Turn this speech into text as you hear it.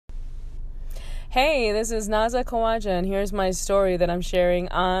Hey, this is Naza Kawaja, and here's my story that I'm sharing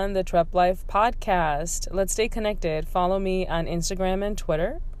on the Trep Life podcast. Let's stay connected. Follow me on Instagram and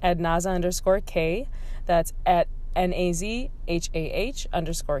Twitter at Naza_K. That's at NAZHAH_K.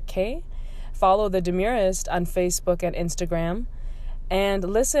 Follow The Demurist on Facebook and Instagram. And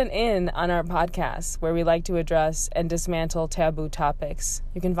listen in on our podcast where we like to address and dismantle taboo topics.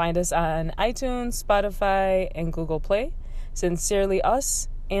 You can find us on iTunes, Spotify, and Google Play. Sincerely us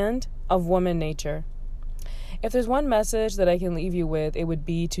and of woman nature. If there's one message that I can leave you with, it would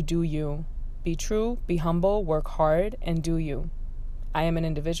be to do you. Be true, be humble, work hard, and do you. I am an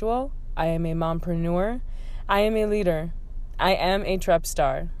individual. I am a mompreneur. I am a leader. I am a Trep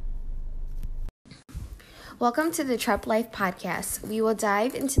star. Welcome to the Trep Life podcast. We will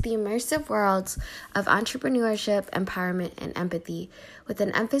dive into the immersive worlds of entrepreneurship, empowerment, and empathy with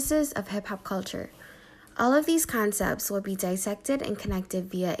an emphasis of hip-hop culture. All of these concepts will be dissected and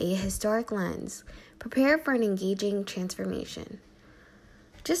connected via a historic lens. Prepare for an engaging transformation.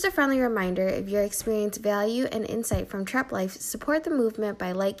 Just a friendly reminder, if you experience value and insight from Trep Life, support the movement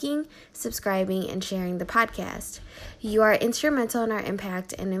by liking, subscribing, and sharing the podcast. You are instrumental in our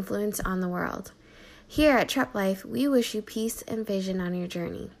impact and influence on the world. Here at Trep Life, we wish you peace and vision on your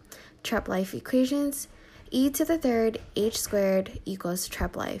journey. Trep Life equations, E to the third, H squared equals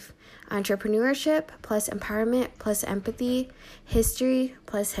Trep Life. Entrepreneurship plus empowerment plus empathy, history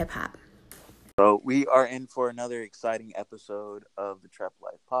plus hip-hop. So we are in for another exciting episode of the Trep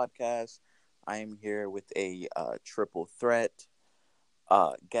Life podcast. I am here with a triple threat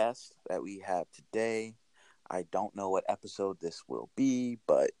guest that we have today. I don't know what episode this will be,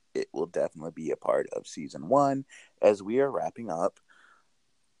 but it will definitely be a part of season 1 as we are wrapping up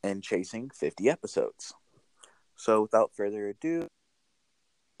and chasing 50 episodes. So without further ado,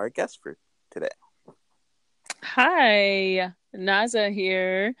 our guest for today. Hi, Naza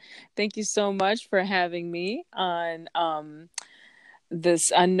here. Thank you so much for having me on this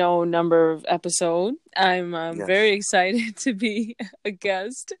unknown number of episode. I'm Yes. very excited to be a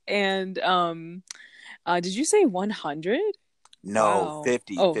guest. And did you say 100? No, Wow.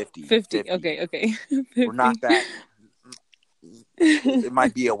 50, Oh, 50. 50. Okay. 50. We're not that. It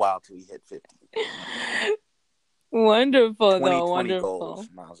might be a while till we hit 50. Wonderful, 2020 though. Wonderful. goals,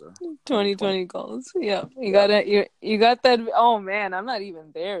 Naza. 2020 goals. Yeah. You got that. Oh man, I'm not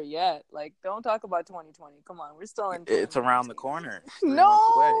even there yet. Like, don't talk about 2020. Come on. We're still in 2019. It's around the corner. It's 3 No, months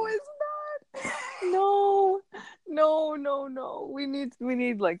away. it's not. No. We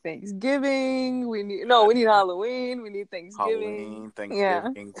need like Thanksgiving. We need Halloween. We need Thanksgiving.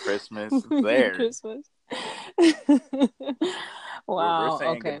 Thanksgiving, Christmas. It's there. Christmas. We're Wow.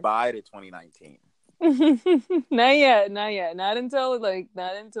 saying goodbye to 2019. Not yet. Not until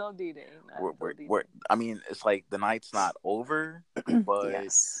D-Day. I mean, it's like the night's not over, but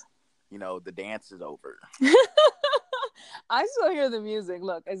yes. The dance is over. I still hear the music.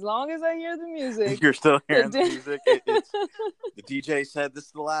 Look, as long as I hear the music, you're still hearing the music. The DJ said this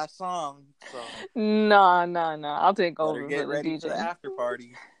is the last song. So no. I'll take over. Get for ready the DJ. for the after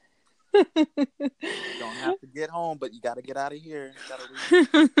party. You don't have to get home, but you got to get out of here.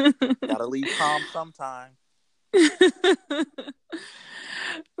 Gotta leave calm sometime.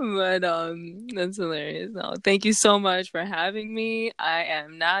 But that's hilarious. No, thank you so much for having me. I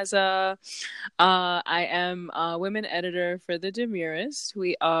am Naza. I am a women editor for The Demurist.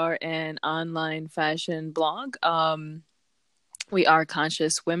 We are an online fashion blog. We are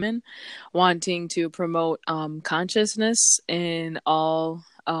conscious women wanting to promote consciousness in all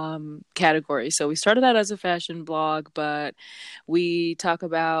categories. So we started out as a fashion blog, but we talk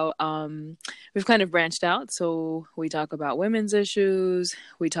about, we've kind of branched out. So we talk about women's issues.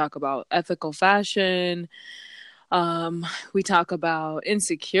 We talk about ethical fashion. We talk about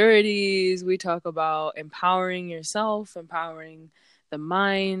insecurities. We talk about empowering yourself, empowering the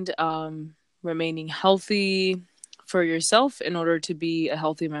mind, remaining healthy for yourself in order to be a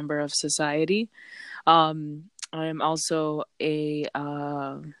healthy member of society. I am also a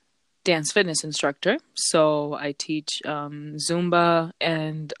dance fitness instructor, so I teach Zumba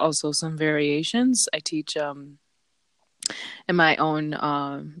and also some variations. I teach in my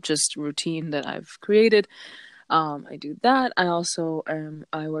own just routine that I've created. I do that. I also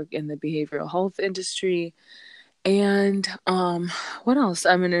I work in the behavioral health industry. And what else?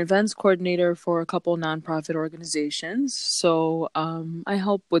 I'm an events coordinator for a couple nonprofit organizations. So I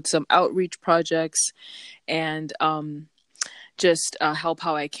help with some outreach projects and just help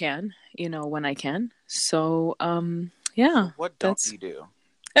how I can, when I can. So yeah. So what don't you do?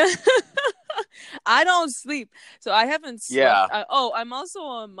 I don't sleep, so I haven't Yeah. slept. I'm also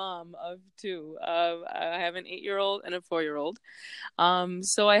a mom of two. I have an 8-year-old and a 4-year-old.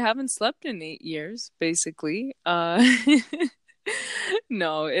 So I haven't slept in 8 years, basically.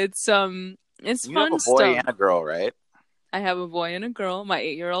 No, it's You have fun a boy stuff. and a girl, right? I have a boy and a girl. My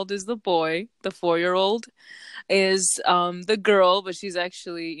 8-year-old is the boy. The 4-year-old is the girl, but she's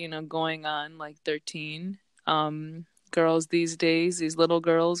actually, going on like 13. Girls these days, these little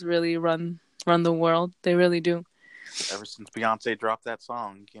girls really run the world. They really do. Ever since Beyonce dropped that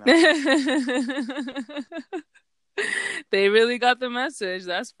song, They really got the message,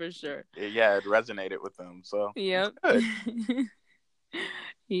 that's for sure. Yeah, it resonated with them. So Yep. it's good.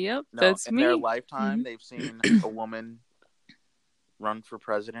 Yep, No, that's in me. their lifetime, Mhm. they've seen a woman run for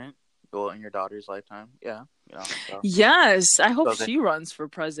president. Well, in your daughter's lifetime, yeah, So. Yes, I hope So she runs for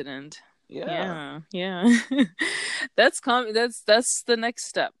president. yeah. Yeah. That's the next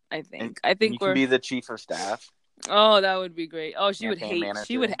step, I think. And I think you can be the chief of staff, Oh, that would be great. Oh, she would campaign hate.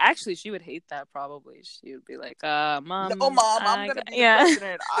 She would manager. actually. She would hate that probably. She would be like, "Mom, No, Mom, I'm gonna be the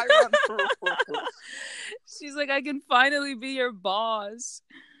president. I run for." She's like, "I can finally be your boss."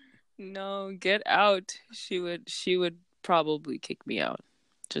 No, get out. She would probably kick me out.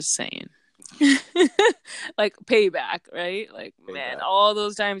 Just saying. Like payback, right? Like, man, all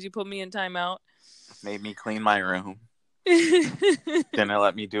those times you put me in timeout. Made me clean my room. Didn't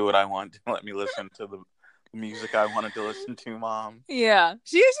let me do what I want. Didn't let me listen to the music I wanted to listen to, Mom. Yeah,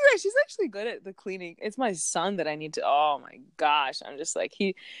 she's actually good at the cleaning. It's my son that I need to. Oh my gosh, I'm just like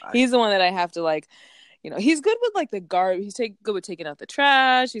he's the one that I have to like. He's good with like the garbage. He's good with taking out the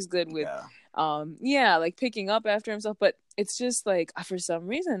trash. He's good with like picking up after himself. But it's just like for some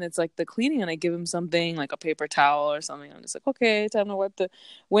reason it's like the cleaning, and I give him something like a paper towel or something. I'm just like, okay, time to wipe the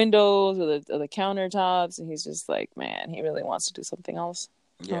windows or the countertops, and he's just like, man, he really wants to do something else.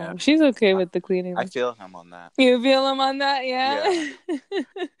 Yeah, she's okay with the cleaning. I feel him on that. You feel him on that, yeah.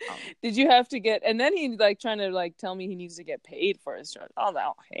 Did you have to get? And then he's like trying to like tell me he needs to get paid for his job. Oh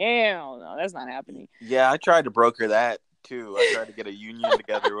no, hell no, that's not happening. Yeah, I tried to broker that too. I tried to get a union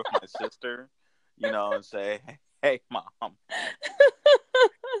together with my sister, and say, "Hey, Mom,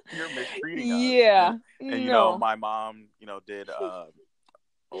 you're mistreating us." Yeah, and my mom, did a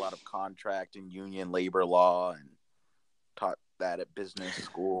lot of contract and union labor law and taught that at business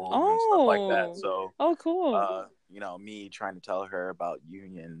school and stuff like that. So, cool. Me trying to tell her about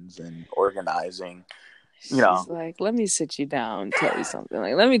unions and organizing. She's like, let me sit you down, tell you something.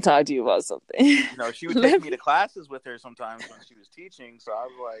 Like, let me talk to you about something. She would take me to classes with her sometimes when she was teaching. So I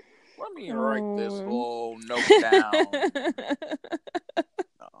was like, let me write this whole note down.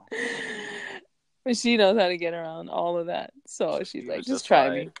 But she knows how to get around all of that. So she's like, just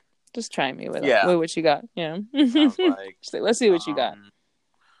try me. Just try me with what you got. Yeah. I was like, she's like, let's see what you got.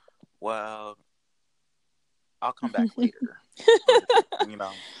 Well, I'll come back later.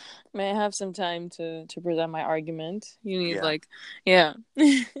 May I have some time to present my argument? You need write up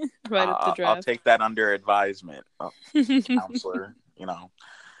the draft. I'll take that under advisement, counselor.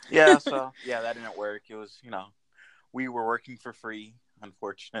 Yeah. So that didn't work. It was we were working for free,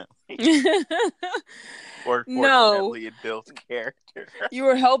 unfortunately. Fortunately, it built character. You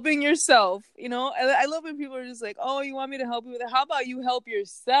were helping yourself. I love when people are just like, "Oh, you want me to help you with it? How about you help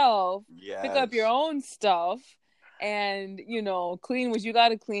yourself? Yes. Pick up your own stuff." And, clean what you got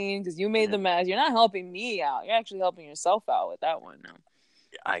to clean because you made the mess. You're not helping me out. You're actually helping yourself out with that one. No.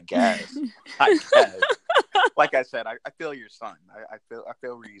 I guess. Like I said, I feel your son. I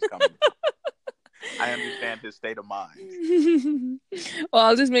feel where he's coming from. I understand his state of mind. Well,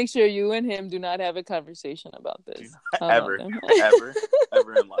 I'll just make sure you and him do not have a conversation about this. Ever in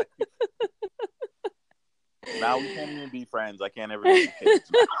life. Now we can't even be friends. I can't ever be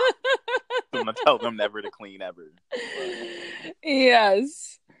kids. I'm gonna tell them never to clean ever. But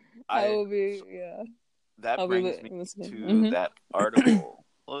yes, I will be. Yeah, that brings me to that article.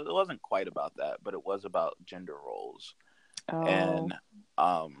 Well, it wasn't quite about that, but it was about gender roles and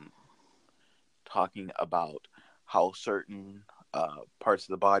talking about how certain parts of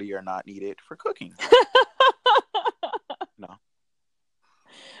the body are not needed for cooking. No.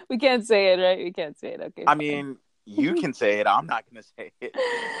 We can't say it, right? We can't say it. Okay. I mean, you can say it. I'm not going to say it.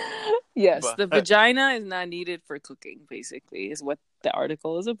 Yes, the vagina is not needed for cooking, basically, is what the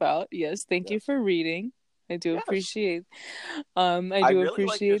article is about. Yes, thank you for reading. I do appreciate. I really appreciate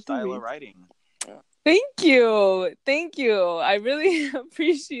like your style of writing. Thank you. I really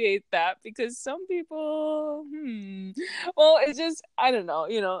appreciate that because some people, well, it's just, I don't know,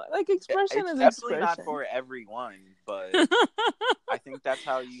 like expression is definitely expression. Not for everyone, but I think that's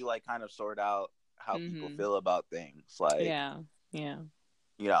how you like kind of sort out how people feel about things. Like, yeah.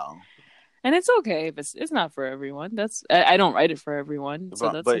 And it's okay if it's not for everyone. I don't write it for everyone, so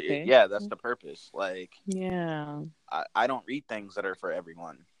that's But okay. yeah, that's the purpose. Like, Yeah. I don't read things that are for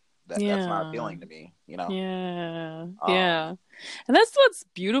everyone. That's not Yeah. appealing to me, you know. Yeah. Um, Yeah. And that's what's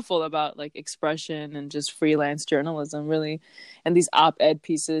beautiful about like expression and just freelance journalism, really. And these op-ed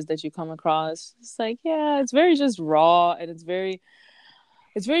pieces that you come across. It's like, yeah, it's very just raw, and it's very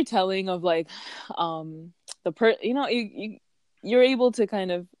telling of like you know, you're able to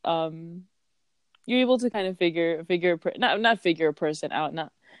kind of you're able to kind of not figure a person out,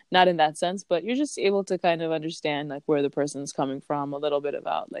 not in that sense, but you're just able to kind of understand like where the person's coming from, a little bit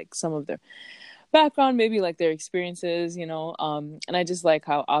about like some of their background, maybe like their experiences, you know. And I just like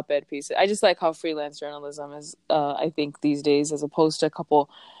how op-ed pieces, I just like how freelance journalism is, I think these days, as opposed to a couple,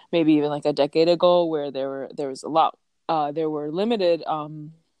 maybe even like a decade ago, where there was a lot, there were limited,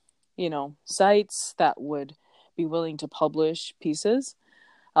 you know, sites that would be willing to publish pieces.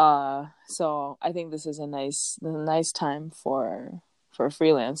 So I think this is a nice time for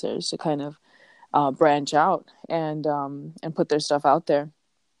freelancers to kind of branch out and put their stuff out there.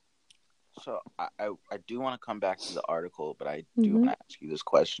 so I do want to come back to the article, but I do Mm-hmm. want to ask you this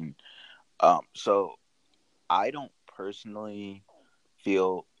question. So I don't personally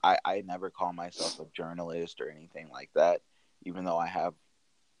feel I never call myself a journalist or anything like that, even though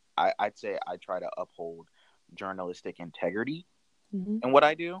I'd say I try to uphold journalistic integrity Mm-hmm. in what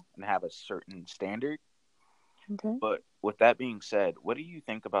I do and have a certain standard. Okay. But with that being said, what do you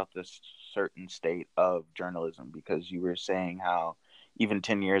think about this certain state of journalism? Because you were saying how even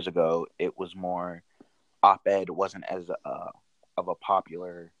 10 years ago, it was more op-ed wasn't as of a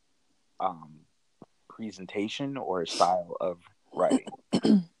popular um, presentation or style of writing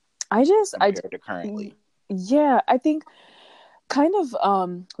I compared to currently. yeah, I think kind of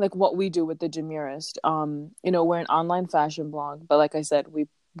like what we do with the Demurist. You know, we're an online fashion blog, but like I said,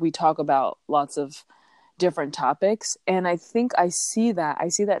 we talk about lots of different topics, and I think I see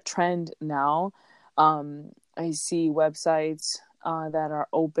that trend now. I see websites that are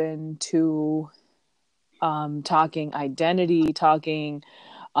open to talking identity, talking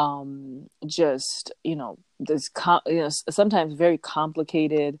just, you know, you know, sometimes very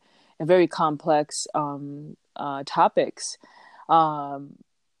complicated and very complex topics. um,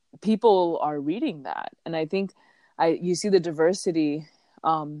 People are reading that, and I think you see the diversity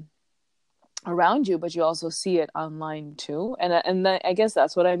um, around you, but you also see it online too. I guess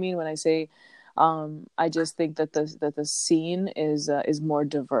that's what I mean when I say I just think that the scene is more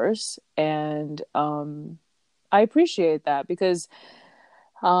diverse, and I appreciate that because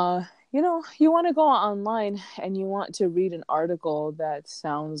uh, you know, you want to go online and you want to read an article that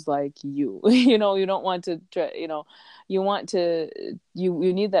sounds like you. You know, you don't want to, you know, you want to, you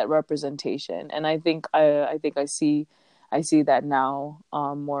need that representation, and I think I see that now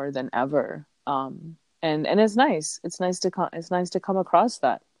more than ever. And it's nice. It's nice to come across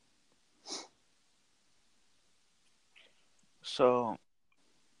that. So,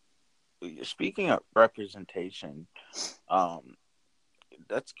 speaking of representation, um,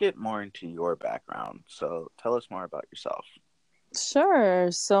 let's get more into your background. So, tell us more about yourself.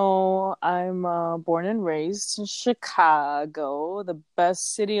 Sure. So I'm born and raised in Chicago, the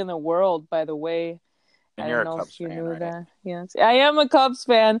best city in the world, by the way. And I you're don't a know Cubs if you fan, knew right? that. Yes, I am a Cubs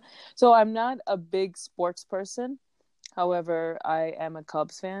fan. So I'm not a big sports person. However, I am a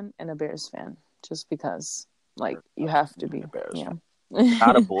Cubs fan and a Bears fan, just because, like, You're a you Cubs have to fan and be. a Bears Yeah. fan. You're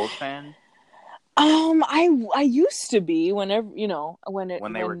not a Bulls fan I used to be whenever, you know, when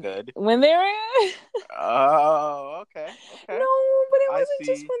they were good. when they were. Oh, okay, okay. No, but it I wasn't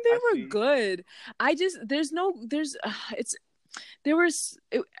just see. when I they were see. good. I just there's no there's it's there was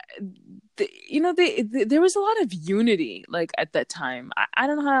it, you know there was a lot of unity like at that time. I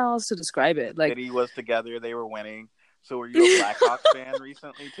don't know how else to describe it. Like City was together. They were winning. So, were you a Blackhawks fan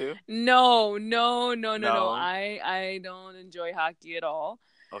recently too? no. No. I don't enjoy hockey at all.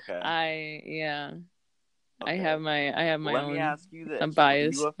 Okay. Yeah. Okay. I have Well, my let me own ask you this: were you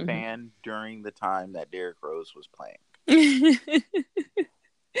bias. a fan during the time that Derrick Rose was playing?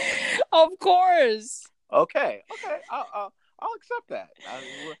 Of course. Okay. Okay. I'll accept that.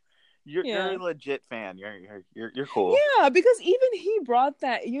 You're Yeah. a legit fan. You're cool. Yeah, because even he brought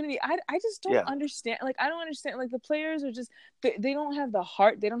that unity. I just don't Yeah. understand. Like I don't understand. Like the players are just they don't have the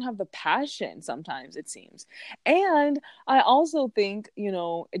heart. They don't have the passion. Sometimes it seems. And I also think, you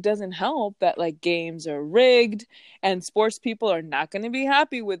know, it doesn't help that like games are rigged and sports people are not going to be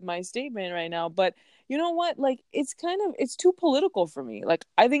happy with my statement right now. But you know what? Like it's too political for me. Like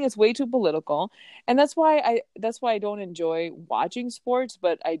I think it's way too political, and that's why I don't enjoy watching sports,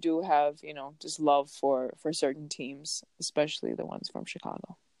 but I do have, you know, just love for certain teams, especially the ones from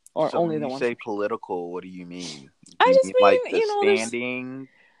Chicago. or So only when the you one say function. political, what do you mean? Do I you just mean like mean, the there's standing,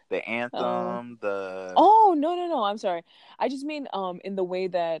 the uh anthem, the oh, no, I'm sorry. I just mean in the way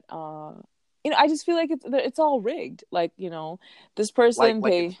that I just feel like it's all rigged. Like, this person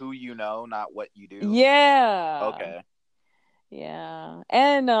like it's pay. who you know, not what you do? Yeah. Okay. Yeah.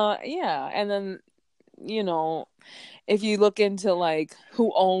 And yeah, and then if you look into like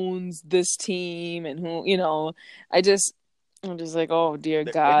who owns this team and who, I'm just like, oh dear It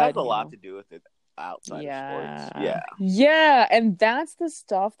has God, a lot to do with it outside of sports. Yeah. Yeah. Yeah, and that's the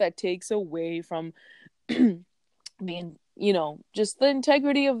stuff that takes away from being, just the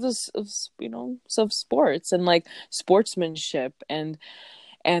integrity of this of sports and like sportsmanship and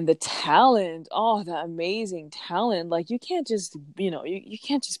the talent. Oh, the amazing talent. Like you can't just, you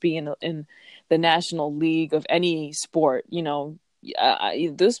can't just be in the National League of any sport,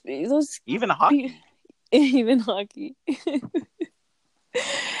 those Even hockey. even hockey.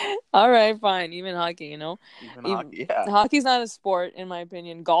 All right, fine. Even hockey, Even even hockey. Yeah. hockey's not a sport in my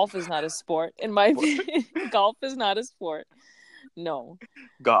opinion. Golf is not a sport in my What? opinion. Golf is not a sport. No,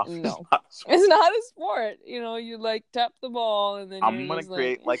 Golf is no, not a sport. it's not a sport. You like tap the ball and then I'm you're gonna just like,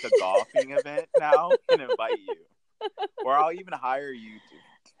 create like a golfing event now and invite you, or I'll even hire you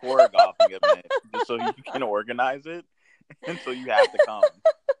for a golfing event just so you can organize it, and so you have to come,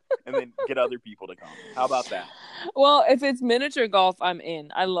 and then get other people to come. How about that? well, if it's miniature golf, I'm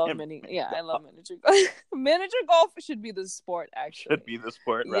in. I love And I love miniature golf. Miniature golf should be the sport, should actually. be the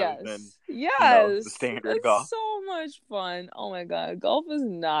sport rather than Yes, the yes, standard golf. that's so much fun. Oh my God, golf is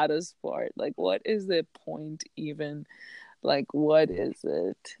not a sport. Like, what is the point even? Like, what is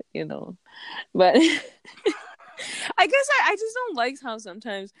it? But I guess I just don't like how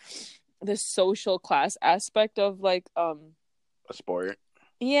sometimes the social class aspect of like A sport.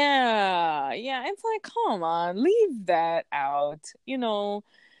 yeah, it's like, come on, leave that out,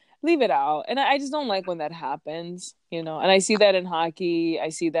 leave it out. And I just don't like when that happens, and I see that in hockey, I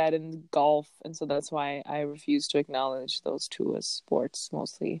see that in golf, and so that's why I refuse to acknowledge those two as sports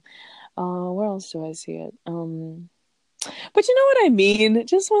mostly. Where else do I see it? But you know what I mean?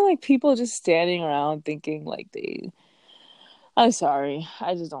 Just when like people just standing around thinking like I'm sorry.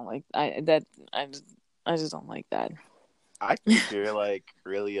 I just don't like I just don't like that. I think you're like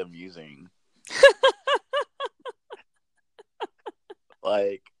really amusing.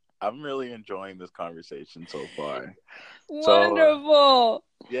 Like, I'm really enjoying this conversation so far. Wonderful.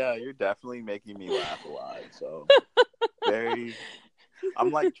 So, yeah, you're definitely making me laugh a lot. So,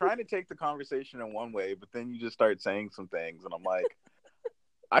 I'm like trying to take the conversation in one way, but then you just start saying some things, and I'm like,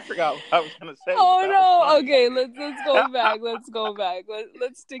 I forgot what I was gonna say. Oh no! Okay, let's go back. Let's go back.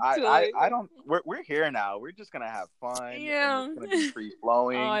 Let's stick to like. I don't. We're here now. We're just gonna have fun. Yeah. And it's gonna be free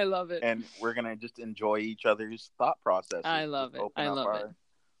flowing. Oh, I love it. And we're gonna just enjoy each other's thought processes. I love it. Open I up love it.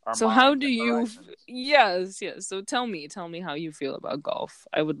 our So how minds do and you? horizons. Yes. So tell me how you feel about golf.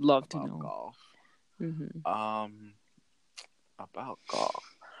 I would love to know. Golf. Mm-hmm. About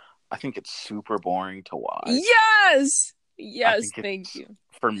golf. I think it's super boring to watch. Yes. Thank you.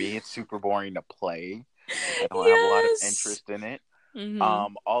 For me, it's super boring to play. I don't have a lot of interest in it.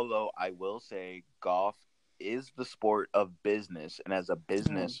 Mm-hmm. Although I will say golf is the sport of business, and as a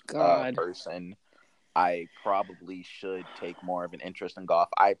business person, I probably should take more of an interest in golf.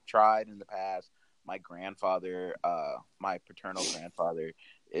 I've tried in the past. My grandfather, my paternal grandfather,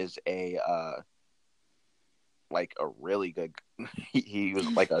 is like a really good. He was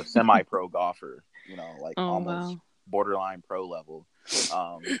like a semi-pro golfer. Like almost borderline pro level.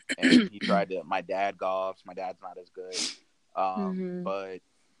 And he tried to. My dad golfs. My dad's not as good. But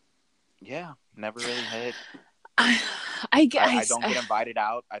yeah, never really hit. I guess I don't get invited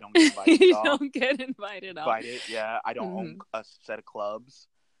out. I don't get invited. You don't get invited out. Invited, yeah. I don't own a set of clubs.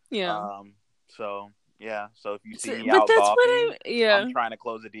 Yeah. So yeah. So if you see me out golfing, I'm trying to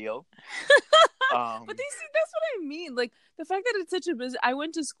close a deal. But you see, that's what I mean. Like the fact that it's such a business. I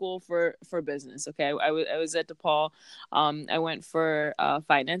went to school for business. Okay, I was at DePaul. I went for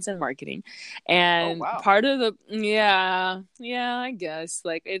finance and marketing, and part of the I guess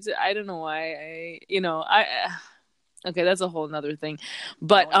like it's. I don't know why okay, that's a whole nother thing.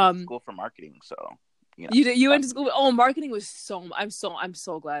 But I went to school for marketing, so. You went to school. Oh, marketing was so. I'm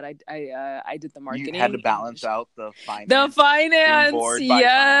so glad I did the marketing. You had to balance out the finance.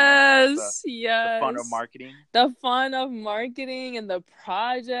 Yes. The fun of marketing. The fun of marketing and the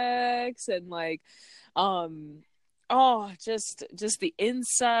projects and like, just the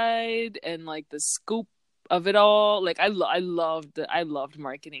inside and like the scoop of it all. Like I loved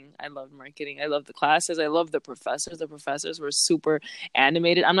marketing. I loved marketing. I loved the classes. I loved the professors. The professors were super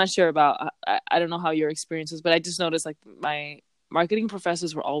animated. I'm not sure about, I don't know how your experience was, but I just noticed like marketing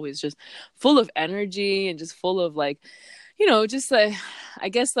professors were always just full of energy and just full of like, you know, just like, I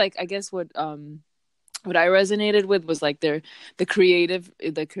guess what I resonated with was like the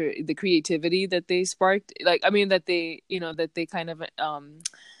creativity that they sparked. Like, I mean, that they, you know, that they kind of,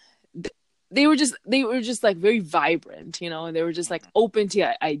 they were just like very vibrant, you know, and they were just like open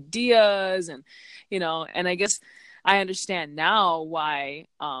to ideas and, you know, and I guess I understand now why,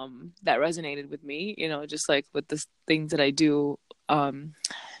 that resonated with me, you know, just like with the things that I do,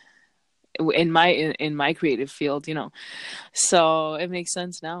 in my creative field, you know. So it makes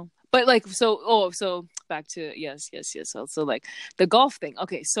sense now. But like, so back to yes. So like the golf thing.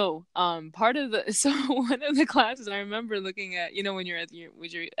 Okay, so part of the so one of the classes I remember looking at, you know, when you're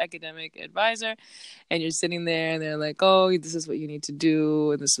with your academic advisor, and you're sitting there, and they're like, oh, this is what you need to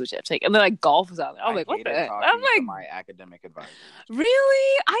do, and this is what you have to take, and then like golf was out there. I'm like, what the heck? I'm like, my academic advisor.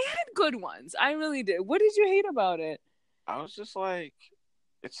 Really? I had good ones. I really did. What did you hate about it? I was just like,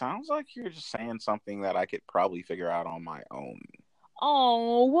 it sounds like you're just saying something that I could probably figure out on my own.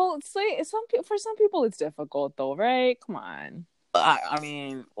 Oh, well, for some people it's difficult though, right? Come on. I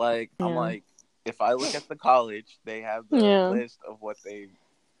mean, like, yeah. I'm like, if I look at the college, they have the list of what they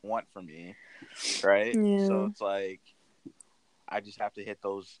want from me, right? Yeah. So it's like, I just have to hit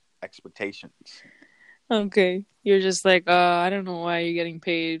those expectations. Okay. You're just like, I don't know why you're getting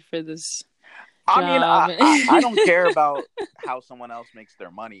paid for this job. I mean, I don't care about how someone else makes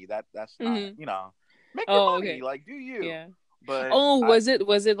their money. That's not, you know, make your money. Okay. Like, do you? Yeah. But was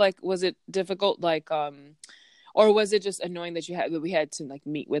it difficult, like, or was it just annoying that we had to like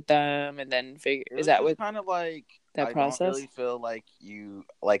meet with them and then figure? Is that what kind of like that process? I don't really feel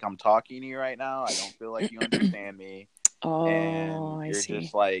like I'm talking to you right now. I don't feel like you understand me. Oh, and you're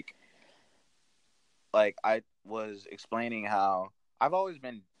just like I was explaining how I've always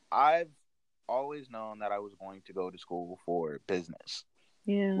known that I was going to go to school for business.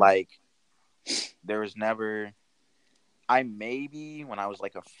 Yeah. Like, there was never. Maybe when I was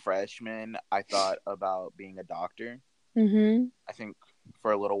like a freshman, I thought about being a doctor. Mm-hmm. I think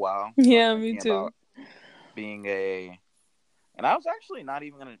for a little while. Yeah, me too. Being and I was actually not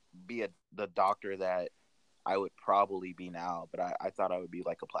even going to be the doctor that I would probably be now, but I thought I would be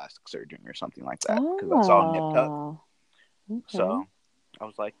like a plastic surgeon or something like that because I saw Nip Tuck. Okay. So I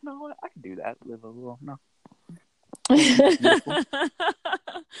was like, no, I can do that. Live a little, no.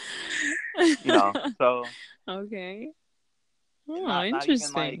 You know, so. Okay. Oh, not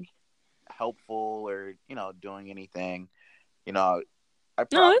interesting. Not even like helpful or, you know, doing anything. You know, I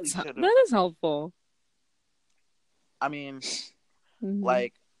probably that is helpful. I mean,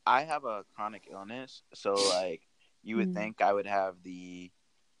 like, I have a chronic illness, so like you would think I would have the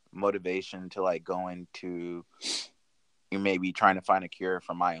motivation to like go into maybe trying to find a cure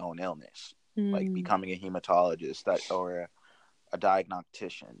for my own illness, like becoming a hematologist or a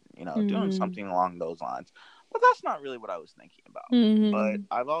diagnostician, you know, doing something along those lines. But that's not really what I was thinking about. But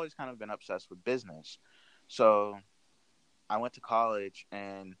I've always kind of been obsessed with business. So I went to college,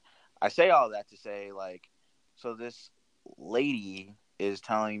 and I say all that to say, like, so this lady is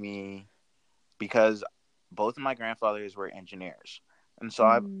telling me, because both of my grandfathers were engineers. And so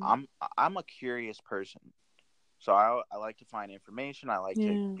I'm a curious person. So I like to find information. I like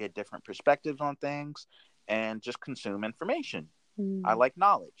to get different perspectives on things and just consume information. I like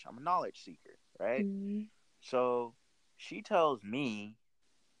knowledge. I'm a knowledge seeker, right? So she tells me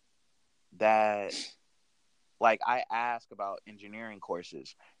that, like, I ask about engineering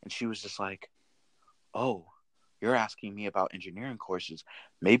courses, and she was just like, oh, you're asking me about engineering courses.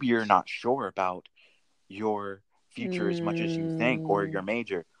 Maybe you're not sure about your future as much as you think, or your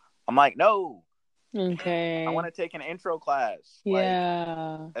major. I'm like, no. Okay. I want to take an intro class.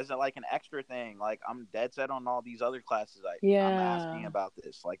 Yeah. Like, as an extra thing. Like, I'm dead set on all these other classes. I'm asking about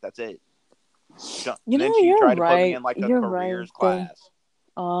this. Like, that's it. Then she tried to put me in like a careers class.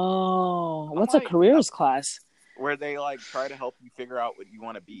 Oh, what's a careers class? Where they like try to help you figure out what you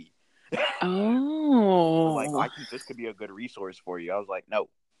want to be. Oh. Like, I think this could be a good resource for you. I was like, no.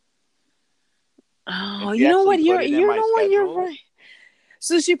 Oh, you know what? You're right.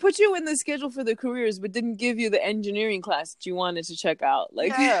 So she put you in the schedule for the careers, but didn't give you the engineering class that you wanted to check out.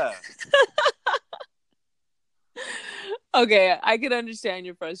 Like, yeah. Okay, I could understand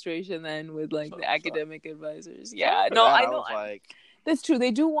your frustration then with like the academic advisors. Yeah, no, I know. That's true.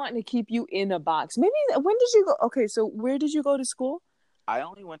 They do want to keep you in a box. Maybe when did you go? Okay, so where did you go to school? I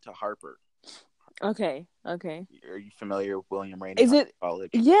only went to Harper. Okay. Are you familiar with William Rainey College?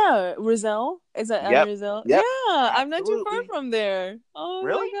 Yeah, Rizal? Is that Rizal? Yep. Yeah, I'm not too far from there. Oh,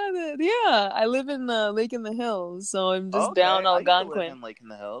 really? My God. Yeah, I live in Lake in the Hills, so I'm just down Algonquin. I live in Lake in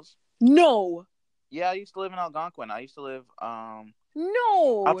the Hills. No. Yeah, I used to live in Algonquin. I used to live.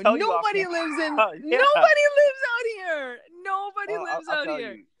 No, I'll tell you nobody offhand. lives in. Yeah. Nobody lives out here. Nobody Well, lives I'll out tell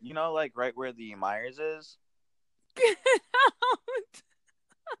here. you. You know, like right where the Myers is. Get out.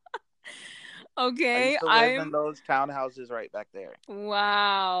 I Okay, used to live in those townhouses right back there.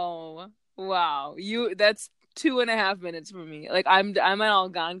 Wow. That's 2.5 minutes from me. Like I'm at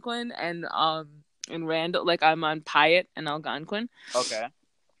Algonquin and in Randall. Like I'm on Pyatt and Algonquin. Okay.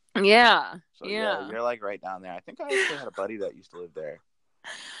 Yeah. So yeah, you're like right down there. I think I actually had a buddy that used to live there.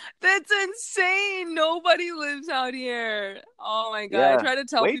 That's insane. Nobody lives out here. Oh my god. Yeah, I try to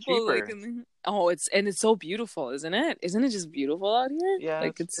tell way people cheaper. like it's so beautiful, isn't it? Isn't it just beautiful out here? Yeah,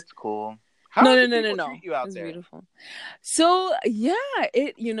 like it's cool. How no, do people treat you out it's there? beautiful. So yeah,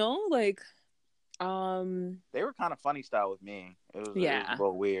 it like they were kind of funny style with me. It was a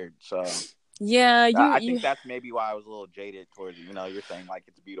little weird. So yeah, I think that's maybe why I was a little jaded towards it. You know, you're saying like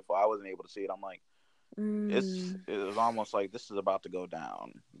it's beautiful. I wasn't able to see it. I'm like, it was almost like this is about to go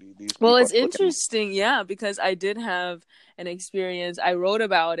down. Well, it's interesting, yeah, because I did have an experience. I wrote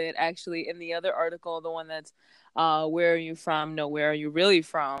about it actually in the other article, the one that's where are you from? No, where are you really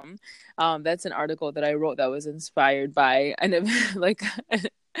from? That's an article that I wrote that was inspired by like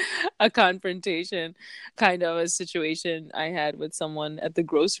a confrontation, kind of a situation I had with someone at the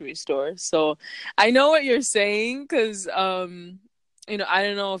grocery store. So I know what you're saying because I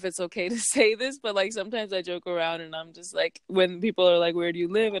don't know if it's okay to say this, but like sometimes I joke around and I'm just like, when people are like, where do you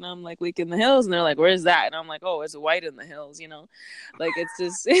live? And I'm like, Leak in the Hills. And they're like, where's that? And I'm like, oh, it's White in the Hills, like it's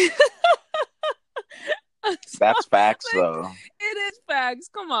just. That's facts, though. It is facts.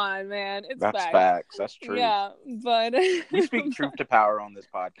 Come on, man. That's facts. That's true. Yeah, but we speak truth to power on this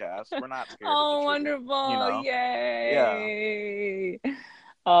podcast. We're not scared of the truth. Wonderful. Yay. Yeah.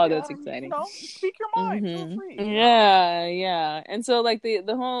 Oh, that's exciting. Speak your mind. Feel free. Yeah. And so like the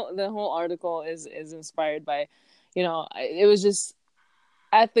whole article is inspired by, it was just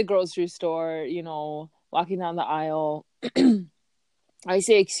at the grocery store, walking down the aisle. I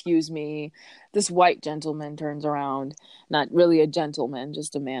say, excuse me. This white gentleman turns around, not really a gentleman,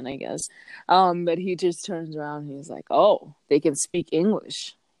 just a man, I guess. But he just turns around and he's like, oh, they can speak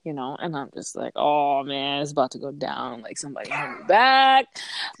English. And I'm just like, oh man, it's about to go down. Like somebody hit me back.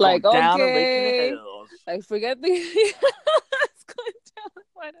 Like, okay, like forget it's going down.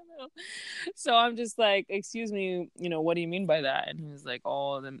 I don't know. So I'm just like, excuse me, what do you mean by that? And he was like,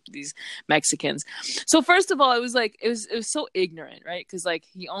 oh, these Mexicans. So first of all, it was like, it was so ignorant, right? Because like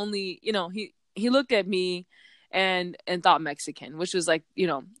he only, he looked at me and thought Mexican, which was like,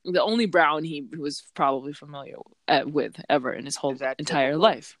 the only brown he was probably familiar with ever in his whole entire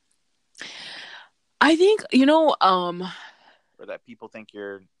life. I think, or that people think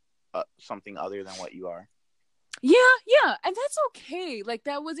you're something other than what you are. Yeah, and that's okay. Like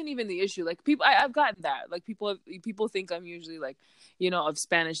that wasn't even the issue. Like people, I've gotten that. Like people think I'm usually like, of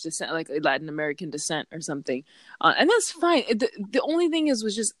Spanish descent, like Latin American descent or something, and that's fine. The only thing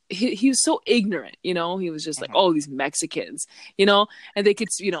was just he was so ignorant. He was just like, oh, these Mexicans, and they could,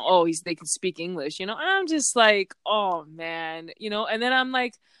 they can speak English, and I'm just like, oh man, and then I'm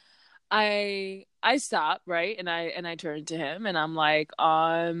like, I stopped, right, and I turned to him and I'm like,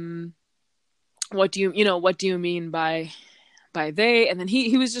 what do you mean by they? And then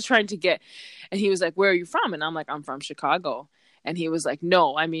he was just trying to get, and he was like, where are you from? And I'm like, I'm from Chicago. And he was like,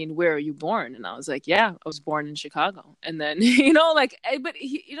 no, I mean, where are you born? And I was like, yeah, I was born in Chicago. And then, but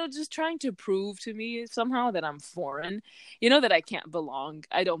he, just trying to prove to me somehow that I'm foreign, that I can't belong.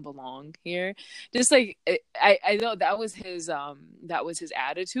 I don't belong here. Just like, I know that was his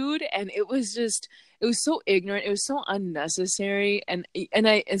attitude. And it was so ignorant. It was so unnecessary. And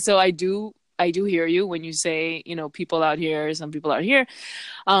so I do hear you when you say, people out here, some people out here.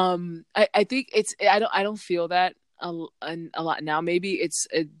 I think I don't feel that a lot now. Maybe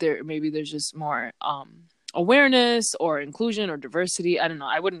there's just more awareness or inclusion or diversity. I don't know.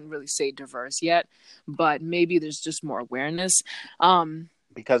 I wouldn't really say diverse yet, but maybe there's just more awareness.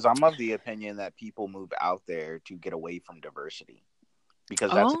 Because I'm of the opinion that people move out there to get away from diversity, because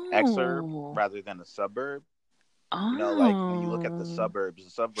that's an exurb rather than a suburb. Like when you look at the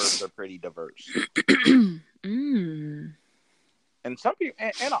suburbs are pretty diverse. And some people,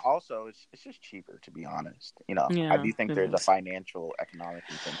 and also it's just cheaper, to be honest. I do think there's a financial, economic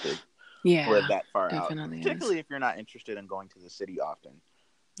incentive for that far out, particularly if you're not interested in going to the city often.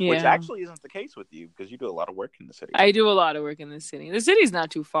 Which actually isn't the case with you because you do a lot of work in the city. I do a lot of work in the city. The city's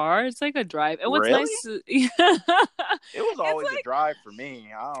not too far. It's like a drive. And what's really? nice, it was always a drive for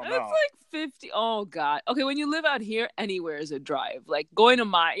me. I don't know. It's like 50. Oh God. Okay, when you live out here, anywhere is a drive. Like going to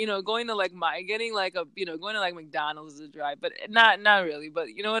going to like McDonald's is a drive, but not really. But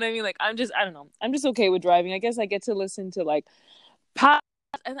you know what I mean? Like I don't know. I'm just okay with driving. I guess I get to listen to like pop.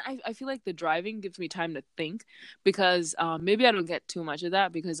 And I feel like the driving gives me time to think because maybe I don't get too much of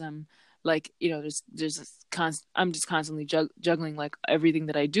that because I'm like, I'm just constantly juggling like everything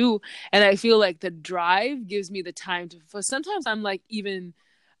that I do. And I feel like the drive gives me the time sometimes I'm like, even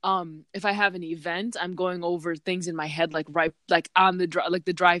if I have an event, I'm going over things in my head, like right, like on the drive, like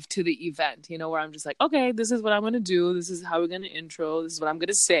the drive to the event, where I'm just like, okay, this is what I'm going to do. This is how we're going to intro. This is what I'm going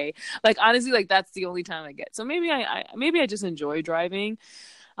to say. Like, honestly, like that's the only time I get. So maybe I just enjoy driving.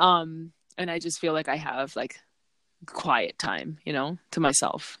 And I just feel like I have like quiet time, to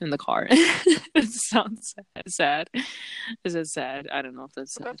myself in the car. It sounds sad. Is it sad? I don't know if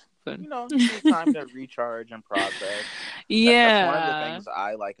that's sad. But you need time to recharge and process. Yeah. That's one of the things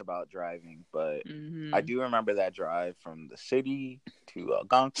I like about driving. But I do remember that drive from the city to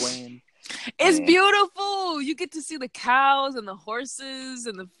Algonquin. It's beautiful. You get to see the cows and the horses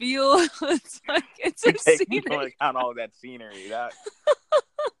and the field. It's like it's a scenic. Into account all that scenery.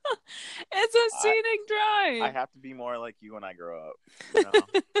 It's a scenic drive. I have to be more like you when I grow up.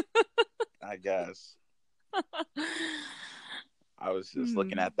 I guess. I was just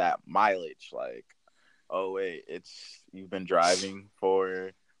looking at that mileage, like, oh wait, you've been driving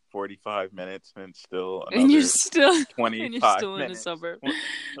for 45 minutes and still another and you're still 25 and you're still minutes. In a suburb.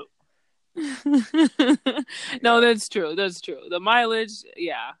 No, that's true. That's true. The mileage,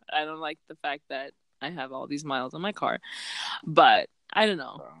 yeah. I don't like the fact that I have all these miles on my car, but I don't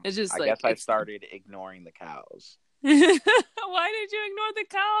know. It's just I guess I started ignoring the cows. Why did you ignore the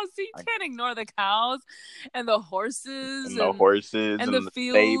cows? You can't ignore the cows and the horses and the horses and the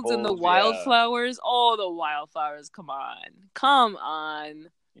fields stables, and the wildflowers. Oh, the wildflowers! Come on,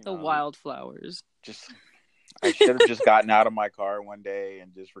 the wildflowers. I should have just gotten out of my car one day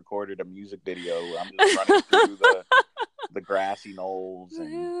and just recorded a music video. I'm just running through the grassy knolls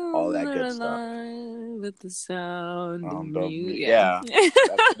and all that good stuff. With the sound of music. Yeah.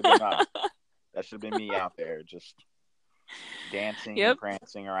 That should have been me out there just dancing and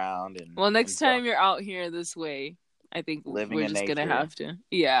prancing around. Next time you're out here this way, I think we're just going to have to.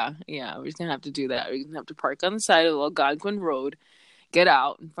 Yeah, we're just going to have to do that. We're going to have to park on the side of the Algonquin Road, get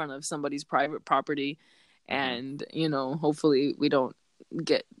out in front of somebody's private property, and, hopefully we don't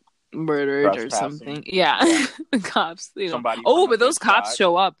get murdered or something. Yeah. The cops, but those cops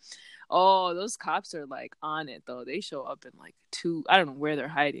show up. Oh, those cops are like on it though. They show up in like I don't know where they're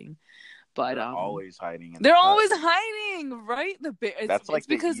hiding, but they're always hiding. They're always hiding, right? That's like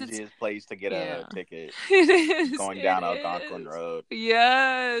the easiest place to get a ticket. It is going down Algonquin Road.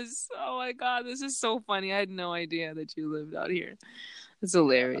 Yes. Oh my God, this is so funny. I had no idea that you lived out here. It's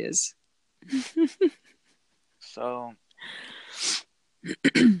hilarious. So,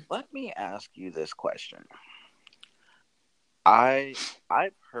 let me ask you this question. I've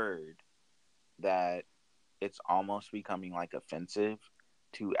heard that it's almost becoming like offensive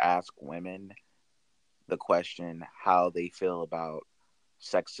to ask women the question how they feel about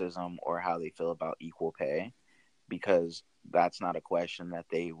sexism or how they feel about equal pay, because that's not a question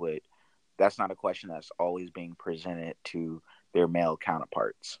that's not a question that's always being presented to their male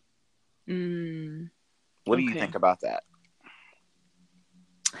counterparts. What do you think about that?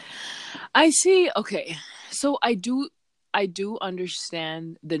 I see. Okay. So I do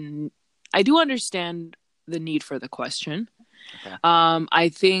understand the need for the question. Okay. I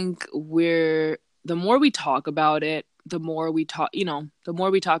think the more we talk about it, the more we talk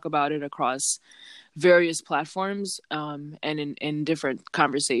about it across various platforms, and in different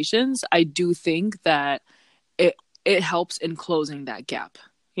conversations, I do think that it helps in closing that gap.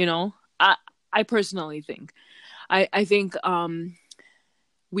 I personally think, I think, when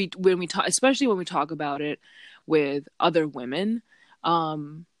we talk, especially when we talk about it with other women,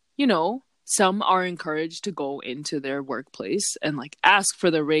 some are encouraged to go into their workplace and like ask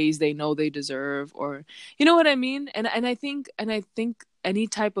for the raise they know they deserve, or you know what I mean? And I think any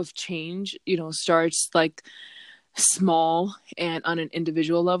type of change, starts like small and on an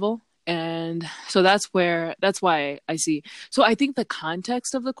individual level. And so that's why I see. So I think the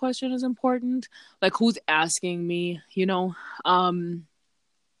context of the question is important. Like who's asking me,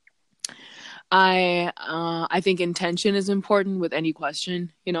 I think intention is important with any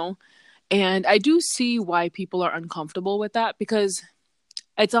question, and I do see why people are uncomfortable with that, because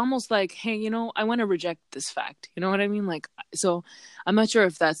it's almost like, hey, I want to reject this fact. You know what I mean? Like, so I'm not sure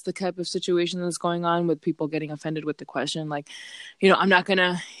if that's the type of situation that's going on with people getting offended with the question. Like, I'm not going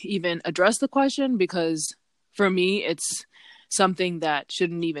to even address the question because for me, it's something that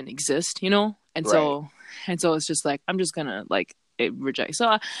shouldn't even exist, And Right. so it's just like, I'm just going to like reject.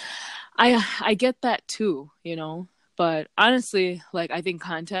 So I get that too, but honestly, like, I think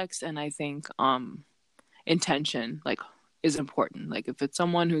context and I think, intention, like, is important. Like, if it's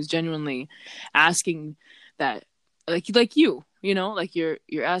someone who's genuinely asking that, like you, like you're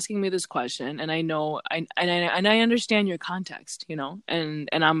asking me this question, and I know I understand your context, and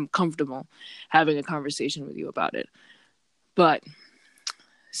I'm comfortable having a conversation with you about it. But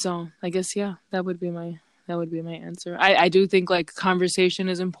so I guess, yeah, that would be my answer. I do think like conversation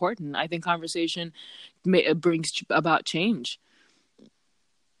is important. I think conversation brings about change.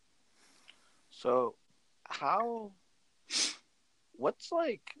 So what's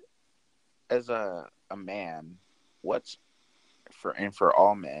like, as a man, what's for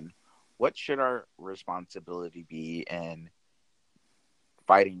all men, what should our responsibility be in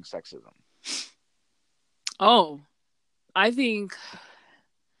fighting sexism? Oh, I think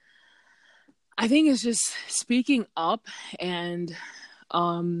it's just speaking up, and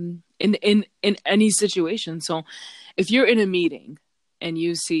in any situation. So if you're in a meeting and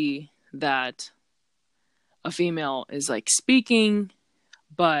you see that a female is like speaking,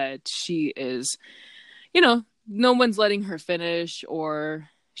 but she is, no one's letting her finish, or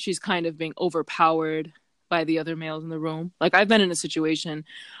she's kind of being overpowered by the other males in the room. Like, I've been in a situation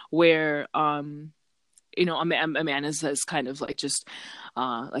where, a man is kind of like just,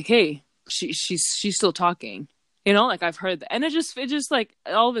 like, hey, she's still talking, like, I've heard that. And it just like,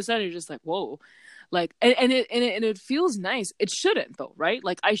 all of a sudden you're just like, whoa. Like, and it feels nice. It shouldn't though, right?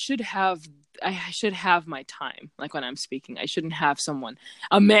 Like, I should have my time. Like, when I'm speaking, I shouldn't have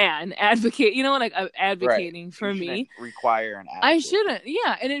a man advocate, like, advocating Right. for me. Require an advocate. I shouldn't.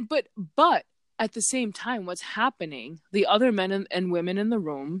 Yeah. And but at the same time, what's happening, the other men and women in the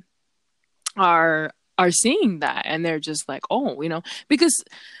room are seeing that, and they're just like, oh, because,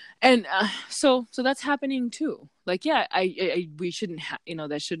 and so that's happening too. Like, yeah, we shouldn't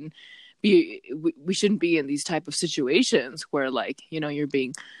that shouldn't be, we shouldn't be in these type of situations where, like, you're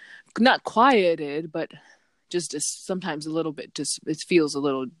being not quieted, but just sometimes a little bit, just it feels a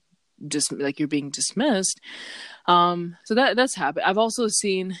little just like you're being dismissed. So that's happened. I've also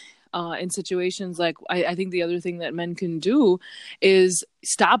seen in situations like, I think the other thing that men can do is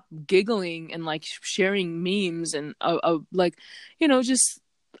stop giggling and like sharing memes and like, just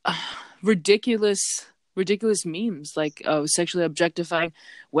ridiculous memes, like sexually objectifying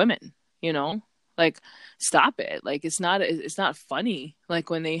women, like, stop it. Like, it's not funny. Like,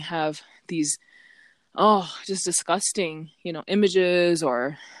 when they have these, just disgusting, images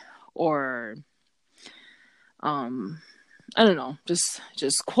or I don't know, just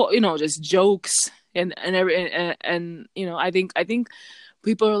just jokes and I think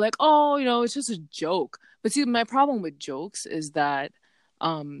people are like, oh, it's just a joke. But see, my problem with jokes is that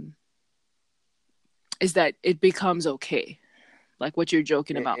it becomes okay. Like, what you're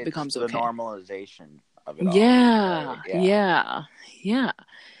joking about becomes okay. The normalization of it all. Yeah.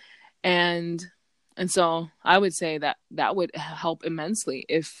 And so I would say that would help immensely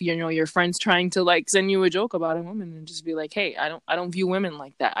if, your friend's trying to like send you a joke about a woman, and just be like, hey, I don't view women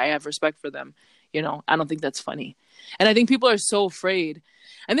like that. I have respect for them. I don't think that's funny. And I think people are so afraid.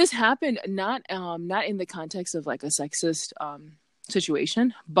 And this happened not in the context of like a sexist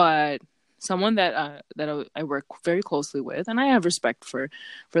situation, but someone that I work very closely with, and I have respect for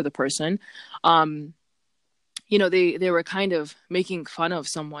the person. They were kind of making fun of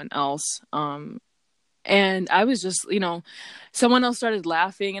someone else. And I was just, someone else started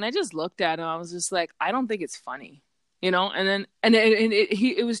laughing, and I just looked at him. I was just like, I don't think it's funny, and then,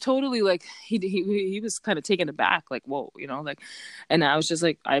 it was totally like, he was kind of taken aback, like, whoa, like, and I was just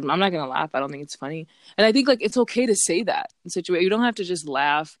like, I'm not going to laugh. I don't think it's funny. And I think, like, it's okay to say that in situation. You don't have to just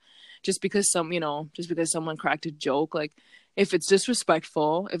laugh just because someone cracked a joke. Like, if it's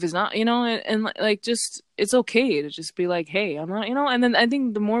disrespectful, if it's not, and like, just, it's okay to just be like, hey, I'm not, and then I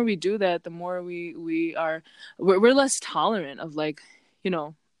think the more we do that, the more we're less tolerant of, like,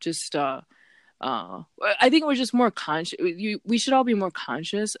 just, I think we're just more conscious. We should all be more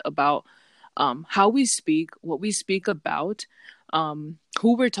conscious about, how we speak, what we speak about,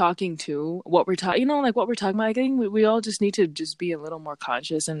 who we're talking to, what we're talking, like, what we're talking about. I think we all just need to just be a little more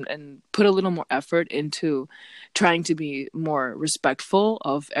conscious and put a little more effort into trying to be more respectful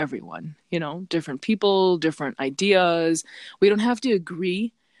of everyone, different people, different ideas. We don't have to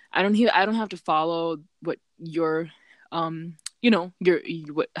agree. I don't have to follow what your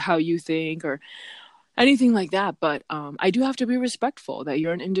how you think or anything like that. But I do have to be respectful that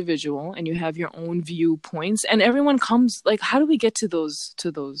you're an individual and you have your own viewpoints, and everyone comes, like, how do we get to those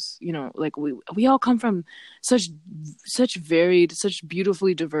like we all come from such varied, such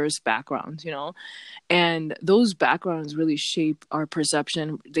beautifully diverse backgrounds, and those backgrounds really shape our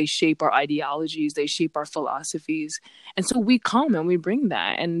perception, they shape our ideologies, they shape our philosophies. And so we come and we bring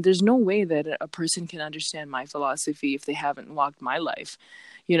that, and there's no way that a person can understand my philosophy if they haven't walked my life.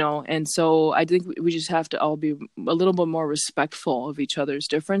 And so I think we just have to all be a little bit more respectful of each other's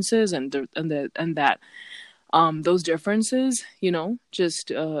differences, and that those differences,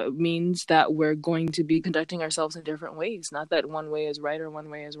 just means that we're going to be conducting ourselves in different ways. Not that one way is right or one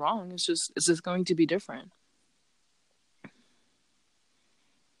way is wrong. It's just going to be different.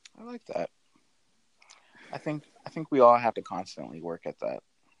 I like that. I think we all have to constantly work at that.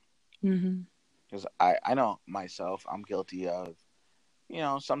 Because I know myself, I'm guilty of,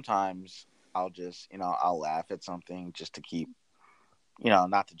 sometimes I'll just, I'll laugh at something just to keep,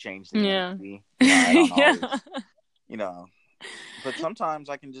 not to change the energy. I don't always, but sometimes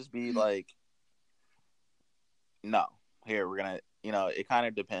I can just be like, no, here, we're going to, it kind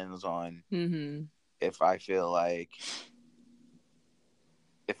of depends on if I feel like,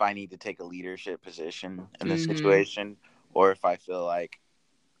 if I need to take a leadership position in the situation, or if I feel like,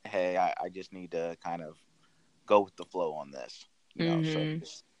 hey, I just need to kind of go with the flow on this, so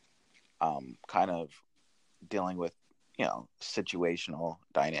just kind of dealing with, situational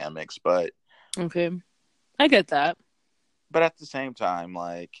dynamics. But okay, I get that. But at the same time,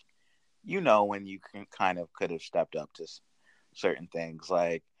 like, when you could have stepped up to certain things.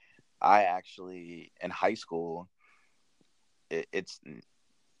 Like, I actually, in high school, it's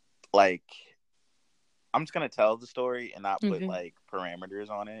like, I'm just gonna tell the story and not put like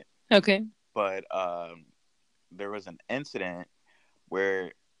parameters on it. Okay. But there was an incident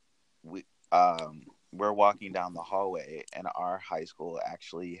where we're walking down the hallway, and our high school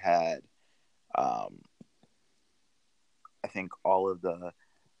actually had, I think, all of the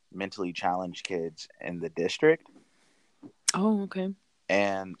mentally challenged kids in the district. Oh, okay.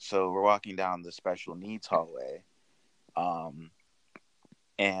 And so we're walking down the special needs hallway,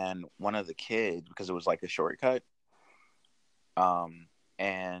 and one of the kids, because it was like a shortcut,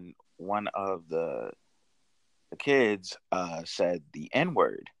 and one of the kids said the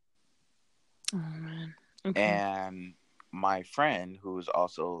N-word. Oh, man. Okay. And my friend, who was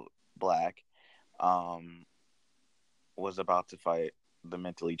also Black, was about to fight the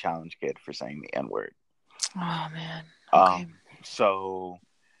mentally challenged kid for saying the N-word. Oh, man. Okay. So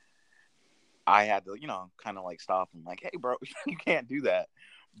I had to, kind of like stop him, like, hey, bro, you can't do that.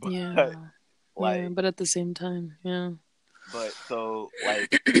 But, yeah. Like, yeah, but at the same time, yeah. But so,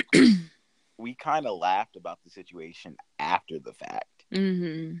 like, we kind of laughed about the situation after the fact,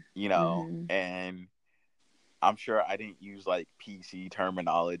 and I'm sure I didn't use like PC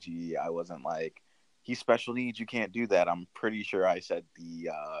terminology. I wasn't like, he's special needs, you can't do that. I'm pretty sure I said the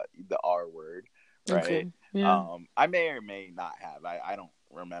R word, right? Okay. Yeah. I may or may not have. I don't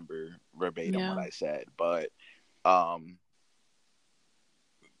remember verbatim what I said, but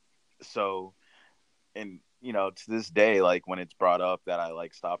so, and to this day, like, when it's brought up that I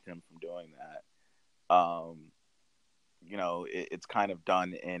like stopped him from doing that, it's kind of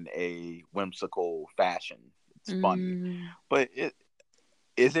done in a whimsical fashion. It's funny, but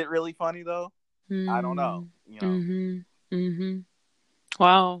is it really funny though? I don't know.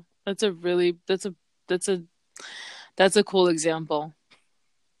 Wow, that's a cool example.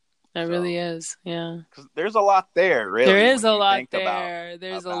 That really is, yeah. Because there's a lot there, really. There is a lot there.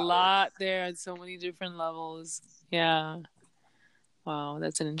 There's a lot there on so many different levels. Yeah. Wow,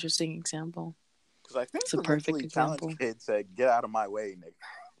 that's an interesting example. Because I think it's the perfect example. Kid said, "Get out of my way, nigga."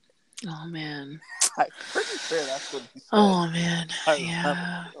 Oh man. I'm pretty sure that's what he said. Oh man.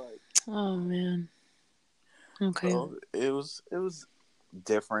 Yeah. Oh man. Okay. So it was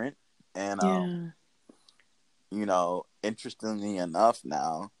different, and interestingly enough,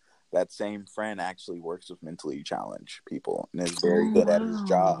 now that same friend actually works with mentally challenged people and is very good at his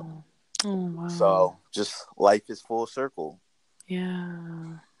job. Oh wow! So just life is full circle.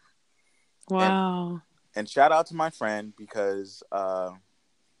 Yeah. Wow. And shout out to my friend, because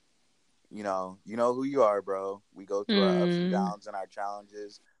you know who you are, bro. We go through our ups and downs and our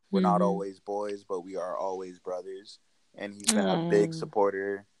challenges. We're not always boys, but we are always brothers. And he's been a big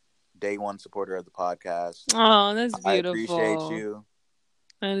supporter, day one supporter of the podcast. Oh, that's beautiful. I appreciate you.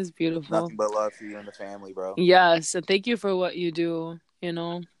 That is beautiful. Nothing but love for you and the family, bro. Yes, and thank you for what you do.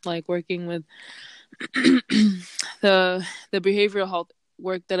 Like working with the behavioral health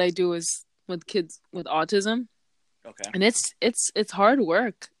work that I do is with kids with autism. Okay. And it's hard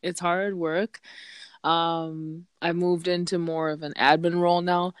work. It's hard work. I moved into more of an admin role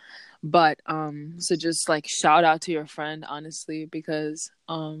now, but so just like shout out to your friend, honestly, because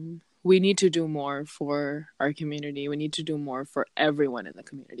we need to do more for our community. We need to do more for everyone in the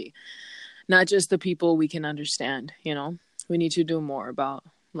community, not just the people we can understand. We need to do more about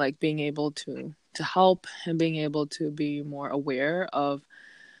like being able to help and being able to be more aware of